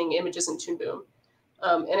swatching images in Toon Boom.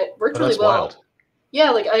 And it worked really well. Wild.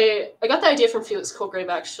 Yeah, like I got the idea from Felix Colgrave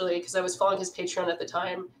actually, because I was following his Patreon at the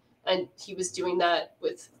time, and he was doing that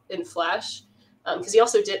in Flash, because he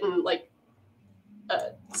also didn't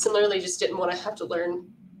similarly just didn't want to have to learn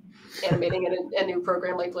animating in a new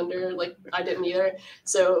program like Blender. Like I didn't either.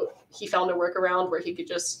 So he found a workaround where he could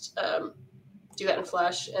just do that in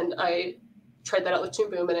Flash, and I tried that out with Toon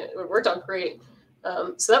Boom, and it worked out great.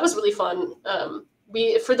 So that was really fun.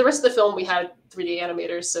 For the rest of the film, we had 3D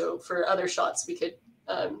animators, so for other shots, we could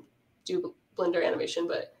do Blender animation.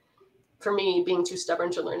 But for me, being too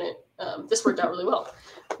stubborn to learn it, this worked out really well.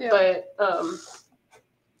 Yeah. But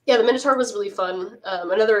yeah, the Minotaur was really fun.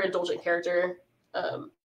 Another indulgent character.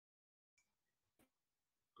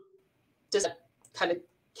 Just kind of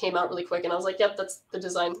came out really quick, and I was like, yep, that's the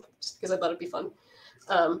design, just because I thought it'd be fun.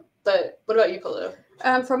 But what about you, Polo?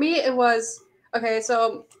 For me, it was, okay,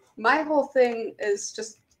 so my whole thing is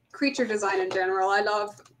just creature design in general. I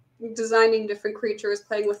love designing different creatures,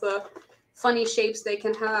 playing with the funny shapes they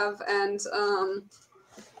can have, and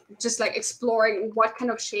just like exploring what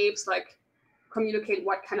kind of shapes like communicate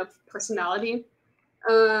what kind of personality.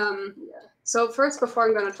 So first, before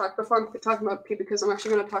I'm talking about Pipi, because I'm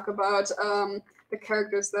actually going to talk about the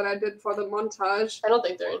characters that I did for the montage. I don't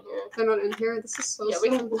think they're in here. They're not in here. This is so. Yeah, we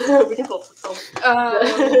can pull.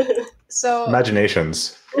 So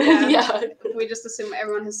imaginations. Yeah, we just assume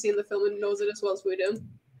everyone has seen the film and knows it as well as we do.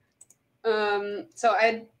 So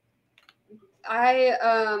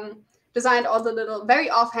I designed all the little, very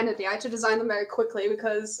offhandedly. I had to design them very quickly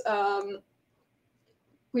because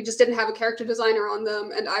we just didn't have a character designer on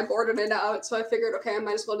them, and I boarded it out. So I figured, okay, I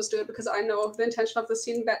might as well just do it because I know the intention of the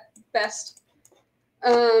scene best.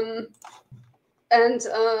 Sorry,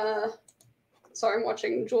 I'm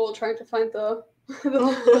watching Joel trying to find the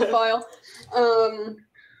file.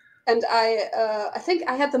 And I think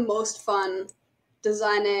I had the most fun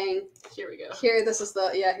designing. Here we go. Here it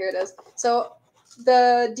is. So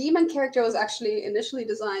the demon character was actually initially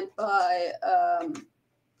designed by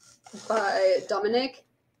Dominic,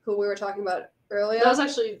 who we were talking about earlier. That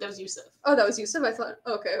was Yusuf. Oh, that was Yusuf? I thought,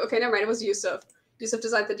 okay, never mind, it was Yusuf. Yusuf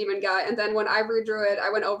designed the demon guy, and then when I redrew it,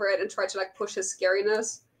 I went over it and tried to like push his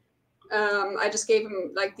scariness. I just gave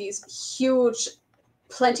him like these huge,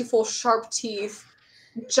 plentiful, sharp teeth,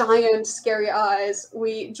 giant, scary eyes.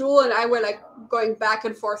 Jewel and I were like going back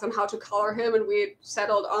and forth on how to color him, and we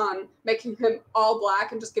settled on making him all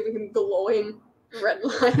black and just giving him glowing red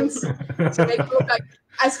lines to make him look like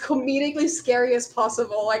as comedically scary as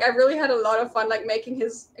possible. Like I really had a lot of fun like making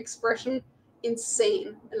his expression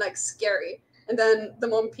insane and like scary. And then the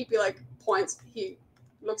moment Pipi like points, he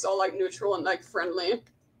looks all like neutral and like friendly.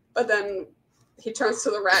 But then he turns to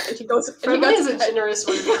the rat and he goes. Friendly is a generous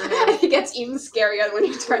word for him. He gets even scarier when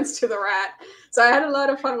he turns to the rat. So I had a lot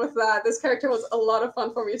of fun with that. This character was a lot of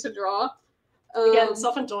fun for me to draw. Again,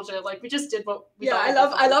 self-indulgent. Like we just did what we. Yeah,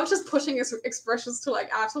 I love just pushing his expressions to like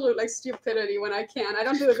absolute like stupidity when I can. I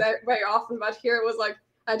don't do it that very often, but here it was like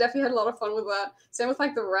I definitely had a lot of fun with that. Same with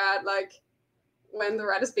like the rat, like when the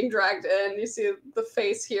rat is being dragged in, you see the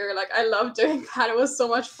face here. Like I love doing that. It was so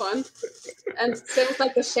much fun. And same with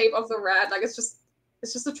like the shape of the rat. Like it's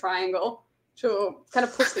just a triangle to kind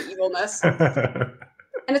of push the evilness.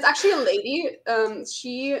 And it's actually a lady.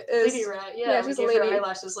 She is Lady rat. Yeah, she's we a gave lady. her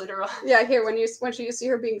eyelashes later on. Yeah, here when you see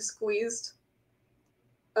her being squeezed.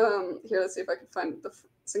 Here, let's see if I can find the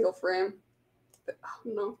single frame. Oh,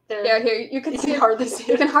 no. There. Yeah, here you can see it. Hardly see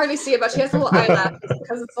You it. can hardly see it, but she has little eyelashes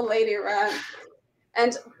because it's a lady rat.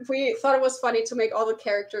 And we thought it was funny to make all the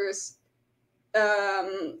characters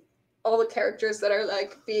that are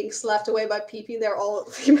like being slapped away by Pipi, they're all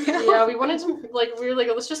female. Yeah, we wanted to we were like,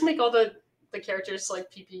 let's just make all the characters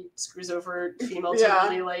like Pipi screws over female to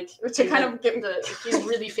really like to kind of get he's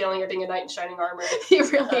really failing at being a knight in shining armor. He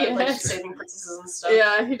really is. Like saving princesses and stuff.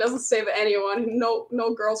 Yeah, he doesn't save anyone. No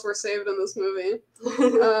girls were saved in this movie.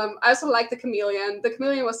 I also like the chameleon. The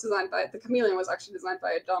chameleon was actually designed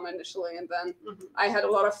by Dom initially, and then I had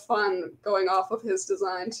a lot of fun going off of his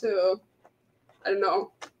design to, I don't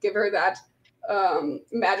know, give her that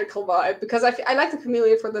magical vibe, because I like the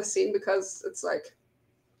chameleon for this scene because it's like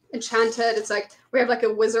enchanted. It's like we have like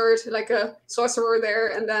a wizard, like a sorcerer there,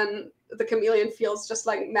 and then the chameleon feels just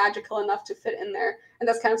like magical enough to fit in there. And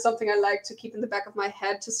that's kind of something I like to keep in the back of my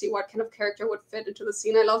head to see what kind of character would fit into the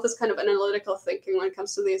scene. I love this kind of analytical thinking when it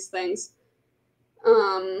comes to these things.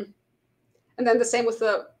 And then the same with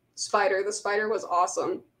the spider. The spider was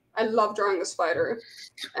awesome. I love drawing the spider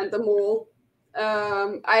and the mole.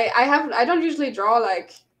 I don't usually draw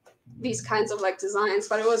like these kinds of like designs,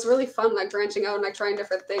 but it was really fun like branching out and like trying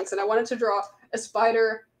different things. And I wanted to draw a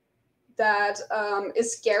spider that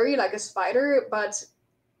is scary like a spider, but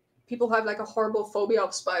people who have like a horrible phobia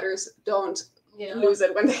of spiders don't lose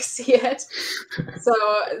it when they see it. So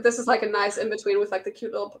this is like a nice in between with like the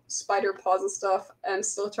cute little spider paws and stuff, and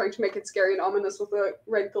still trying to make it scary and ominous with the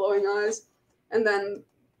red glowing eyes. And then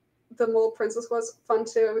the mole princess was fun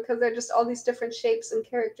too, because they're just all these different shapes and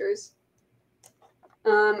characters.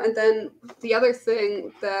 And then the other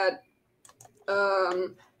thing that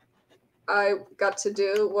I got to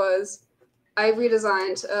do was I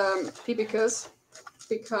redesigned Pipicus,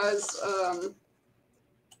 because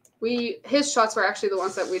his shots were actually the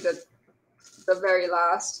ones that we did the very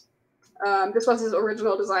last. This was his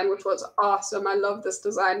original design, which was awesome. I love this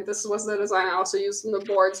design. This was the design I also used in the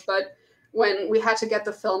boards, but when we had to get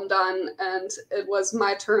the film done and it was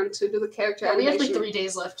my turn to do the character animation. We had like 3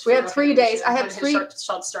 days left. We had 3 days. I had his 3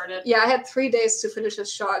 shots started. Yeah, I had 3 days to finish his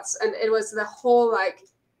shots, and it was the whole like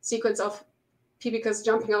sequence of Pipicus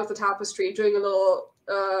jumping off the tapestry, doing a little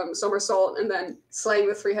somersault, and then slaying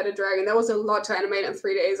the 3-headed dragon. That was a lot to animate in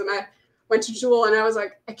 3 days, and I went to Jewel and I was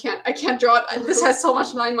like, I can't draw it. This has so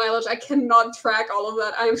much line mileage. I cannot track all of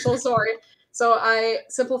that. I am so sorry. So I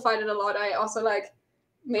simplified it a lot. I also like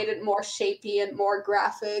made it more shapy and more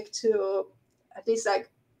graphic to at least like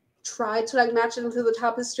try to like match it into the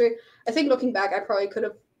tapestry. I think looking back, I probably could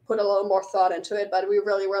have put a little more thought into it, but we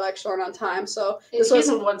really were like short on time. So this was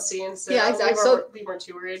in one scene, so yeah, exactly. We weren't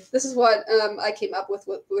too worried. This is what I came up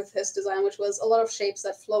with his design, which was a lot of shapes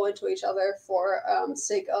that flow into each other for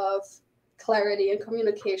sake of clarity and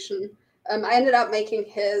communication. I ended up making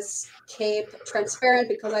his cape transparent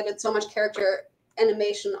because I did so much character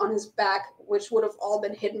animation on his back, which would have all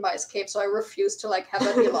been hidden by his cape. So I refused to like have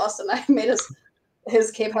that be lost, and I made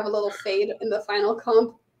his cape have a little fade in the final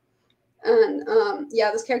comp. And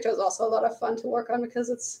yeah, this character was also a lot of fun to work on because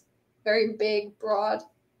it's very big, broad,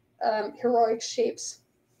 heroic shapes.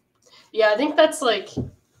 Yeah, I think that's like,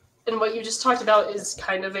 and what you just talked about is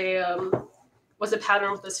kind of was a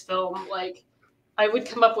pattern with this film. Like, I would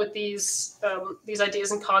come up with these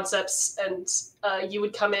ideas and concepts, and you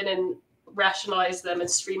would come in and rationalize them and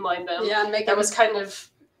streamline them. Yeah, and make that was kind of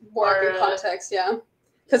work in context. Yeah,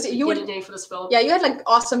 because you would for this film. Yeah, you had like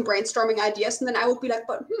awesome brainstorming ideas, and then I would be like,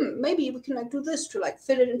 but maybe we can like do this to like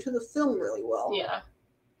fit it into the film really well. Yeah,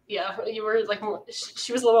 you were like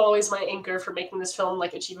she was always my anchor for making this film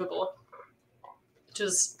like achievable, which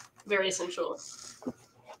was very essential.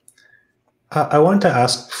 I wanted to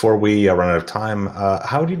ask before we run out of time,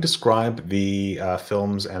 how do you describe the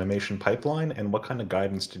film's animation pipeline, and what kind of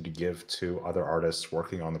guidance did you give to other artists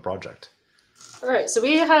working on the project? All right, so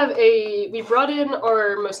we brought in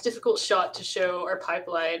our most difficult shot to show our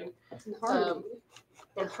pipeline in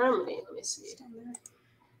harmony. Let me see.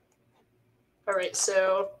 All right,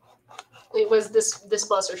 so it was this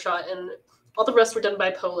blaster shot, and all the rest were done by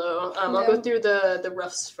Polo. I'll go through the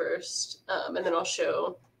roughs first, and then I'll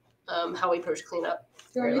show how we approach cleanup.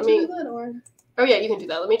 Do you want me to do that, or? Oh yeah, you can do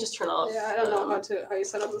that. Let me just turn off. Yeah, I don't know how you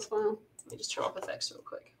set up this file. Let me just turn off effects real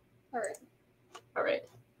quick. All right. All right.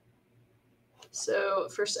 So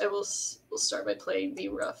first, we'll start by playing the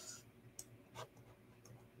rough.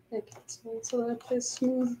 Okay, so that it plays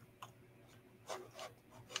smooth.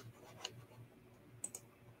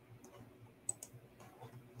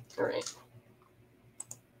 All right.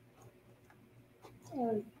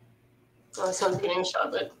 Oh, That's not the beginning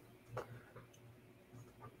shot, but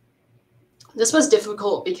this was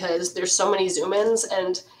difficult because there's so many zoom-ins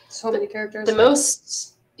and so many characters. The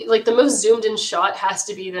most zoomed in shot has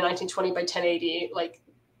to be the 1920 by 1080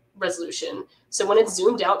 resolution. So when it's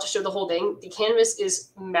zoomed out to show the whole thing, the canvas is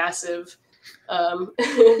massive.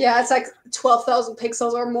 Yeah, it's like 12,000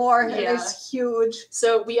 pixels or more, and it's huge.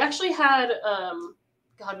 So we actually had, I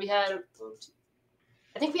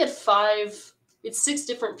think we had 6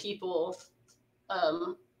 different people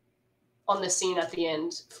on the scene at the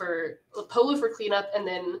end for Polo for cleanup, and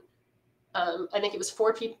then I think it was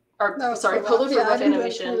 4 people. Polo for rough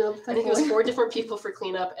animation. I think it was 4 different people for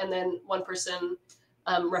cleanup, and then 1 person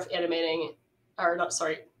rough animating,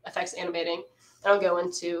 effects animating. And I'll go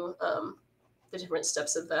into the different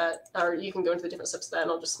steps of that, or you can go into the different steps of that,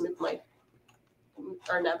 and I'll just move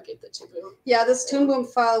navigate the Toon Boom. Yeah, this Toon Boom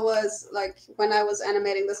file was like when I was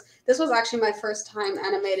animating this. This was actually my first time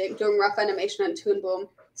doing rough animation in Toon Boom.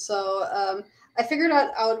 So I figured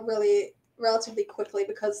it out really relatively quickly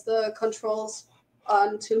because the controls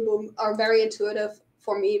on Toon Boom are very intuitive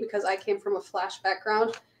for me because I came from a Flash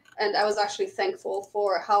background, and I was actually thankful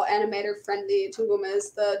for how animator friendly Toon Boom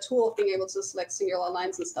is. The tool of being able to select singular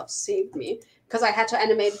lines and stuff saved me because I had to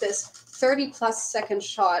animate this 30+ second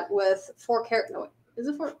shot with 4 characters. No, is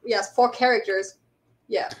it 4? Yes, 4 characters.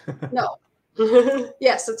 Yeah, no.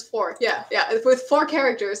 Yes, it's 4. Yeah, with 4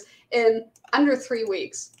 characters in under 3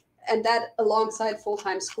 weeks, and that alongside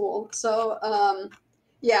full-time school. So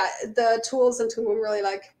yeah, the tools in Toon Boom really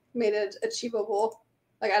made it achievable.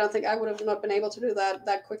 I don't think I would have not been able to do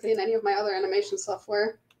that quickly in any of my other animation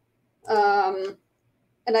software.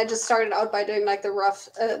 And I just started out by doing the rough,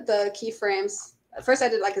 the keyframes. At first I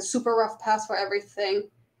did a super rough pass for everything,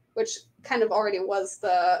 which kind of already was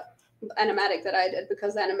the animatic that I did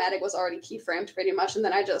because the animatic was already keyframed pretty much. And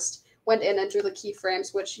then I just went in and drew the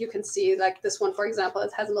keyframes, which you can see this one, for example,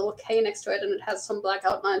 it has a little K next to it and it has some black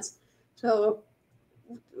outlines. So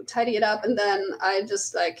tidy it up, and then I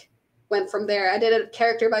just went from there. I did it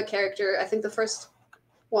character by character. I think the first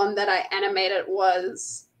one that I animated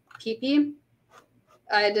was Pipi.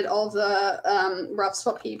 I did all the roughs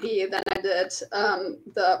for Pipi, then I did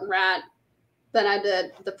the rat, then I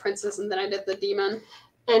did the princess, and then I did the demon.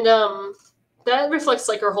 And that reflects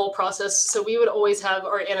our whole process. So we would always have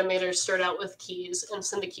our animators start out with keys and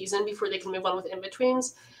send the keys in before they can move on with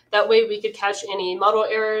in-betweens. That way we could catch any model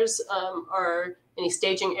errors or any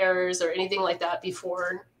staging errors or anything like that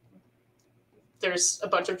before there's a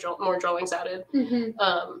bunch of more drawings added.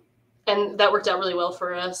 Mm-hmm. And that worked out really well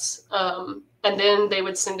for us. And then they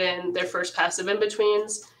would send in their first passive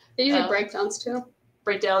in-betweens. They usually breakdowns too.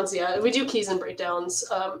 Breakdowns, yeah. We do keys and breakdowns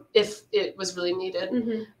if it was really needed.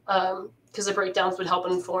 Mm-hmm. Because the breakdowns would help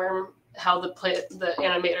inform how the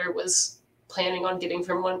animator was planning on getting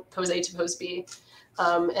from one pose A to pose B.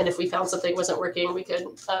 And if we found something wasn't working, we could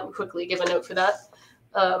quickly give a note for that.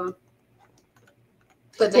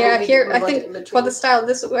 But yeah, here I think for the style,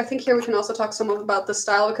 I think here we can also talk some about the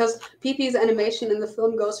style because Pipi's animation in the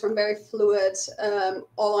film goes from very fluid,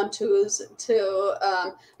 all on twos to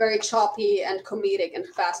very choppy and comedic and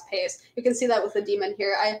fast paced. You can see that with the demon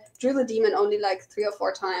here. I drew the demon only 3 or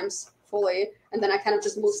 4 times fully, and then I kind of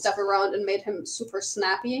just moved stuff around and made him super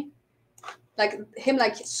snappy. Him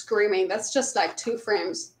screaming, that's just 2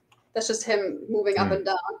 frames. That's just him moving up and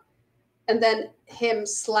down. And then him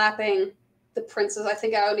slapping the princess. I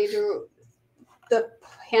think I only drew the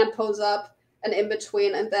hand pose up and in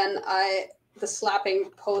between, and then the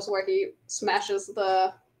slapping pose where he smashes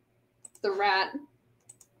the rat.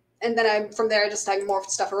 And then from there I just morphed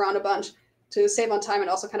stuff around a bunch to save on time and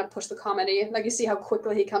also kind of push the comedy. You see how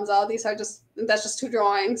quickly he comes out. That's just 2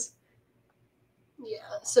 drawings.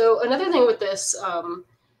 Yeah. So another thing with this,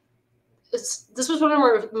 this was one of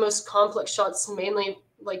our most complex shots, mainly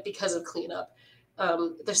because of cleanup.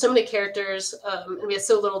 There's so many characters, and we had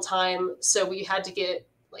so little time, so we had to get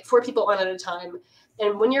 4 people on at a time.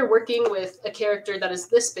 And when you're working with a character that is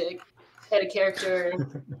this big and a character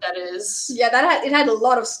that is it had a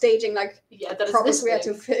lot of staging, like that is problems this we had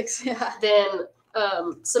big, to fix. Yeah. Then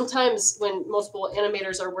sometimes when multiple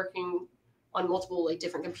animators are working on multiple like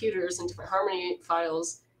different computers and different harmony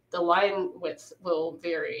files, the line width will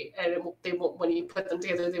vary, and they won't, when you put them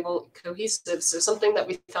together, they won't cohesive. So something that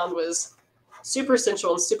we found was super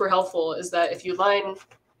essential and super helpful is that if you line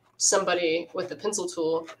somebody with the pencil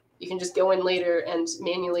tool, you can just go in later and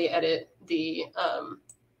manually edit the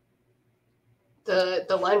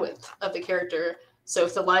line width of the character. So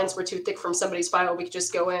if the lines were too thick from somebody's file, we could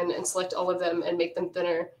just go in and select all of them and make them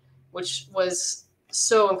thinner, which was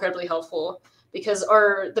so incredibly helpful. Because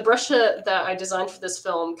the brush that I designed for this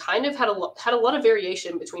film kind of had a lot of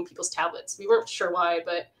variation between people's tablets. We weren't sure why,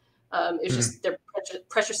 but it was just their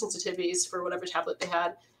pressure sensitivities for whatever tablet they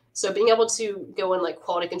had. So being able to go and like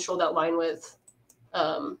quality control that line width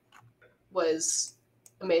was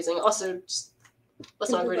amazing. Also, just,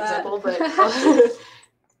 that's not a great example, but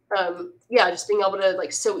just being able to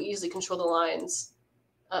like so easily control the lines.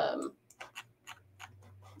 That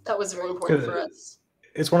was very important for us.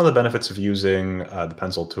 It's one of the benefits of using the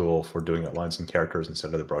pencil tool for doing outlines and characters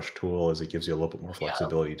instead of the brush tool, is it gives you a little bit more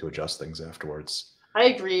flexibility to adjust things afterwards. I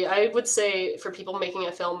agree. I would say for people making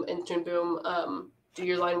a film in Toon Boom, do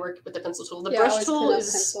your line work with the pencil tool. The brush tool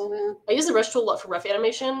is pencil, I use the brush tool a lot for rough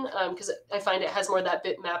animation because I find it has more of that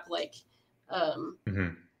bitmap like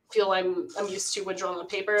feel I'm used to when drawing on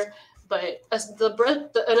paper. But as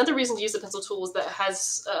another reason to use the pencil tool is that it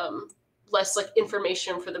has less like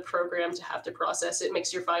information for the program to have to process. It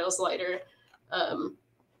makes your files lighter.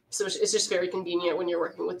 So it's just very convenient when you're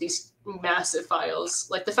working with these massive files.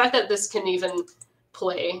 Like the fact that this can even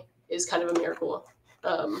play is kind of a miracle.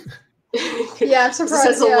 Yeah, I'm surprised. This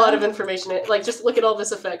has a lot of information. Like just look at all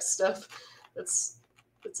this effects stuff. It's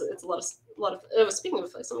a lot of. Speaking of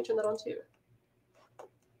effects, let me turn that on too.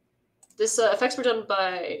 This effects were done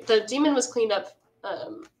by the demon was cleaned up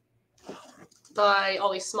by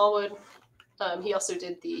Ollie Smallwood. He also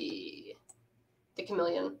did the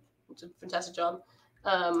chameleon, which is a fantastic job.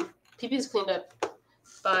 Pipi is cleaned up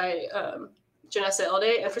by Janessa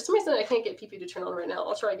Elde, and for some reason I can't get Pipi to turn on right now.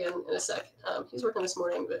 I'll try again in a sec. He's working this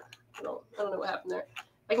morning, but I don't know what happened there.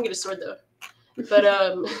 I can get a sword though. But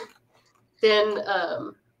then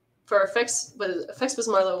for effects was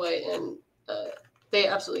Marlo White, and they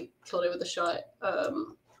absolutely killed it with the shot.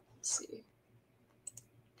 Let's see.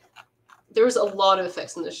 There was a lot of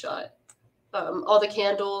effects in this shot. All the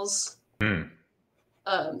candles. They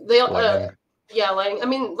lighting. I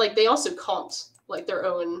mean, like they also comped like their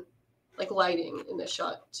own like lighting in this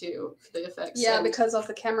shot too for the effects. Yeah, because of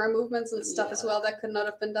the camera movements and stuff as well that could not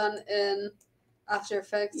have been done in After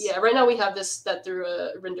Effects. Yeah, right now we have that through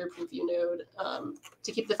a render preview node.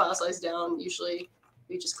 To keep the file size down, usually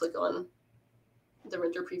we just click on the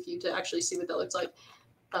render preview to actually see what that looks like.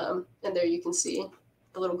 And there you can see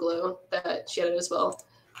the little glow that she added as well.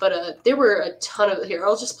 But there were a ton of here.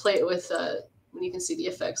 I'll just play it with when you can see the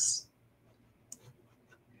effects.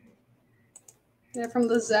 Yeah, from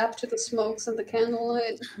the zap to the smokes and the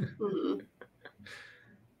candlelight.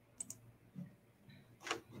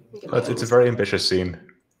 It's a very ambitious scene.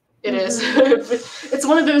 It is. It's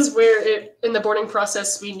one of those where in the boarding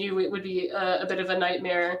process, we knew it would be a bit of a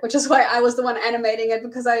nightmare. Which is why I was the one animating it,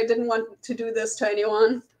 because I didn't want to do this to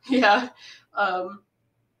anyone. Yeah.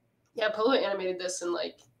 Polo animated this in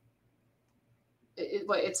like,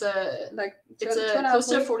 it's a close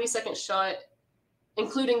to a 40-second shot,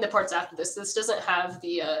 including the parts after this. This doesn't have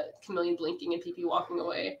the chameleon blinking and Pipi walking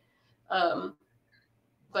away.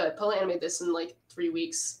 But Polo animated this in like 3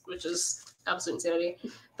 weeks, which is absolute insanity.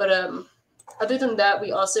 But other than that,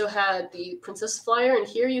 we also had the princess flyer, and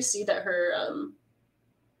here you see that her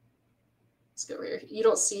let's go over here. You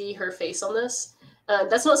don't see her face on this.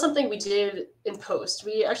 That's not something we did in post.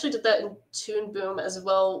 We actually did that in Toon Boom as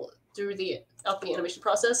well through the animation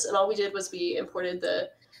process, and all we did was we imported a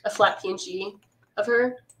flat PNG of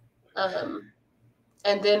her,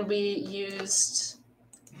 and then we used,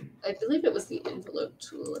 I believe it was the envelope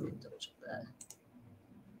tool. Let me double check that.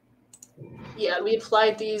 Yeah, we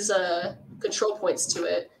applied these control points to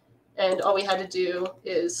it, and all we had to do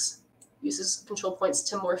is use these control points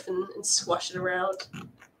to morph and squash it around.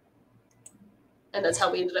 And that's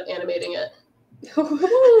how we ended up animating it.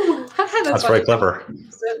 That's very clever.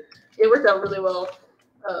 It worked out really well.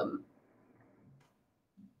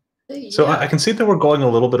 So I can see that we're going a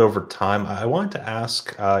little bit over time. I wanted to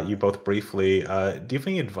ask you both briefly, do you have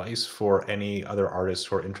any advice for any other artists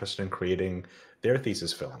who are interested in creating their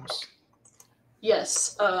thesis films?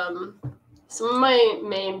 Yes. Some of my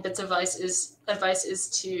main bits of advice is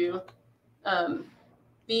to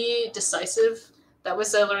be decisive. That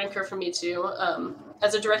was a learning curve for me too.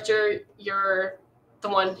 As a director, you're the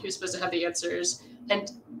one who's supposed to have the answers,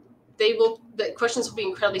 and the questions will be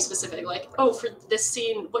incredibly specific, like, oh, for this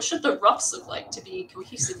scene, what should the roughs look like to be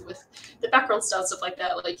cohesive with the background style, stuff like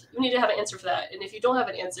that. Like, you need to have an answer for that. And if you don't have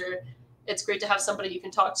an answer, it's great to have somebody you can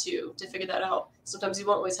talk to figure that out. Sometimes you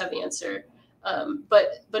won't always have the answer.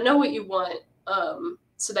 But know what you want,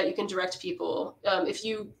 so that you can direct people. If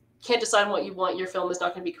you can't decide on what you want, your film is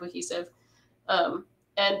not going to be cohesive.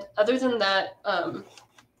 And other than that,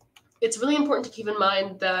 it's really important to keep in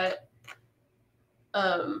mind that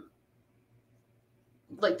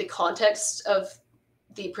like the context of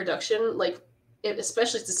the production, like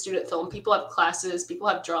especially as a student film, people have classes, people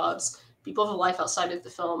have jobs, people have a life outside of the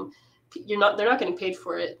film. They're not getting paid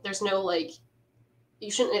for it. There's no like,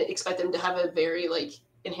 you shouldn't expect them to have a very like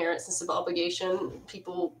inherent sense of obligation.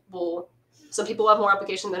 Some people have more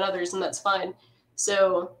obligation than others, and that's fine.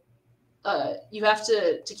 So you have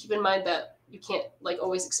to keep in mind that you can't like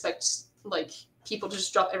always expect like people to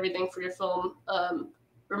just drop everything for your film.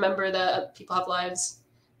 Remember that people have lives.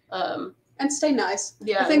 And stay nice.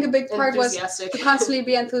 Yeah, I think a big part was to constantly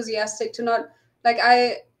be enthusiastic, to not like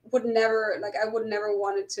I would never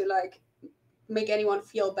wanted to like make anyone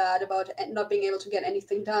feel bad about not being able to get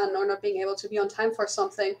anything done or not being able to be on time for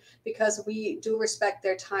something, because we do respect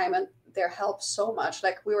their time and their help so much.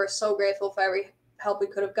 Like, we were so grateful for every help we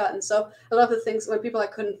could have gotten. So a lot of the things when people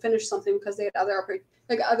like couldn't finish something because they had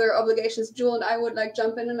other obligations, Jewel and I would like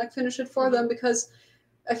jump in and like finish it for them, because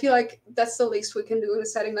I feel like that's the least we can do in a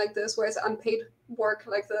setting like this, where it's unpaid work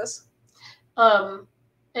like this.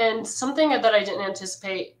 And something that I didn't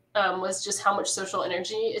anticipate was just how much social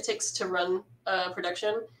energy it takes to run a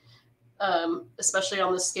production, especially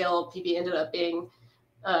on the scale Pipi ended up being.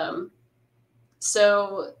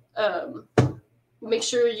 So make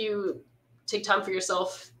sure you take time for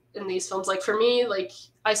yourself in these films. Like for me, like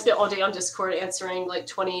I spent all day on Discord answering like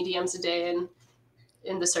 20 DMs a day and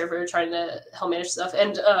in the server trying to help manage stuff.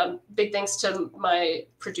 And big thanks to my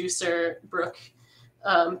producer, Brooke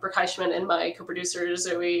Heischman, and my co-producer,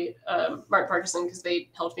 Zoe Martin Parkinson, because they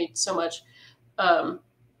helped me so much.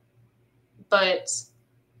 But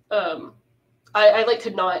I like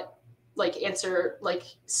could not like answer like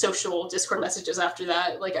social Discord messages after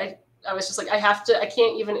that. Like I was just like, I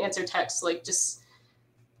can't even answer text. Like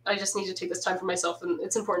I just need to take this time for myself. And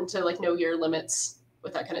it's important to like know your limits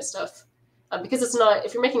with that kind of stuff. Because it's not,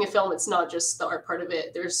 if you're making a film, it's not just the art part of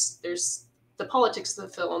it. There's the politics of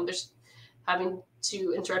the film. There's having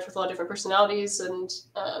to interact with a lot of different personalities and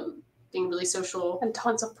being really social. And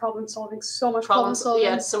tons of problem solving. So much problem solving.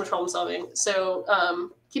 Yeah, so much problem solving. So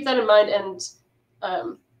keep that in mind. And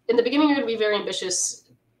in the beginning, you're going to be very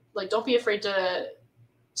ambitious. Like, don't be afraid to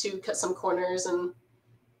cut some corners and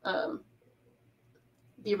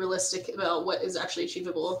be realistic about what is actually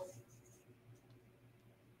achievable.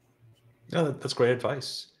 No, that's great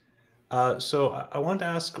advice. So I wanted to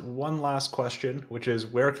ask one last question, which is,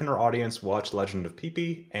 where can our audience watch Legend of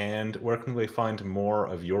Pipi, and where can they find more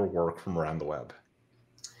of your work from around the web?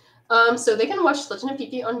 So they can watch Legend of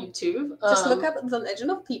Pipi on YouTube. Just look up The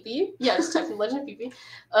Legend of Pipi. Yeah, just type in Legend of Pipi.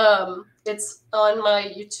 It's on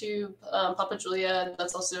my YouTube, Papa Julia.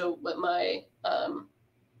 That's also what my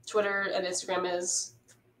Twitter and Instagram is.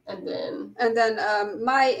 And then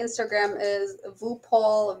my Instagram is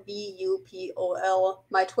Vupol, Vupol.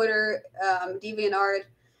 My Twitter, DeviantArt,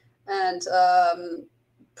 and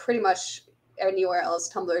pretty much anywhere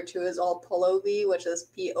else. Tumblr too is all Pollovy, which is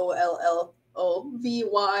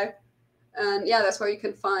Pollovy. And yeah, that's where you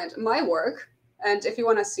can find my work. And if you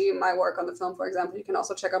want to see my work on the film, for example, you can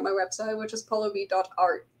also check out my website, which is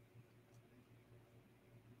pollovy.art.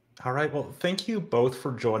 All right, well, thank you both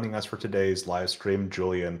for joining us for today's live stream,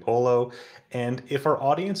 Julia and Polo. And if our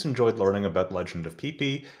audience enjoyed learning about Legend of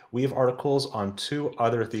Pipi, we have articles on 2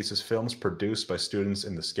 other thesis films produced by students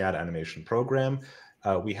in the SCAD animation program.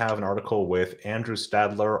 We have an article with Andrew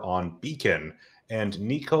Stadler on Beacon and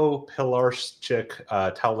Nico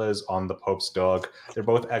Pilarczyk Tellez on The Pope's Dog. They're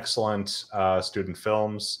both excellent student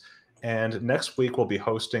films. And next week, we'll be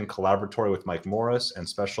hosting Collaboratory with Mike Morris and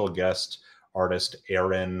special guest artist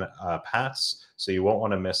Aaron Patz, so you won't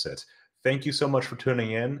want to miss it. Thank you so much for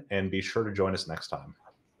tuning in, and be sure to join us next time.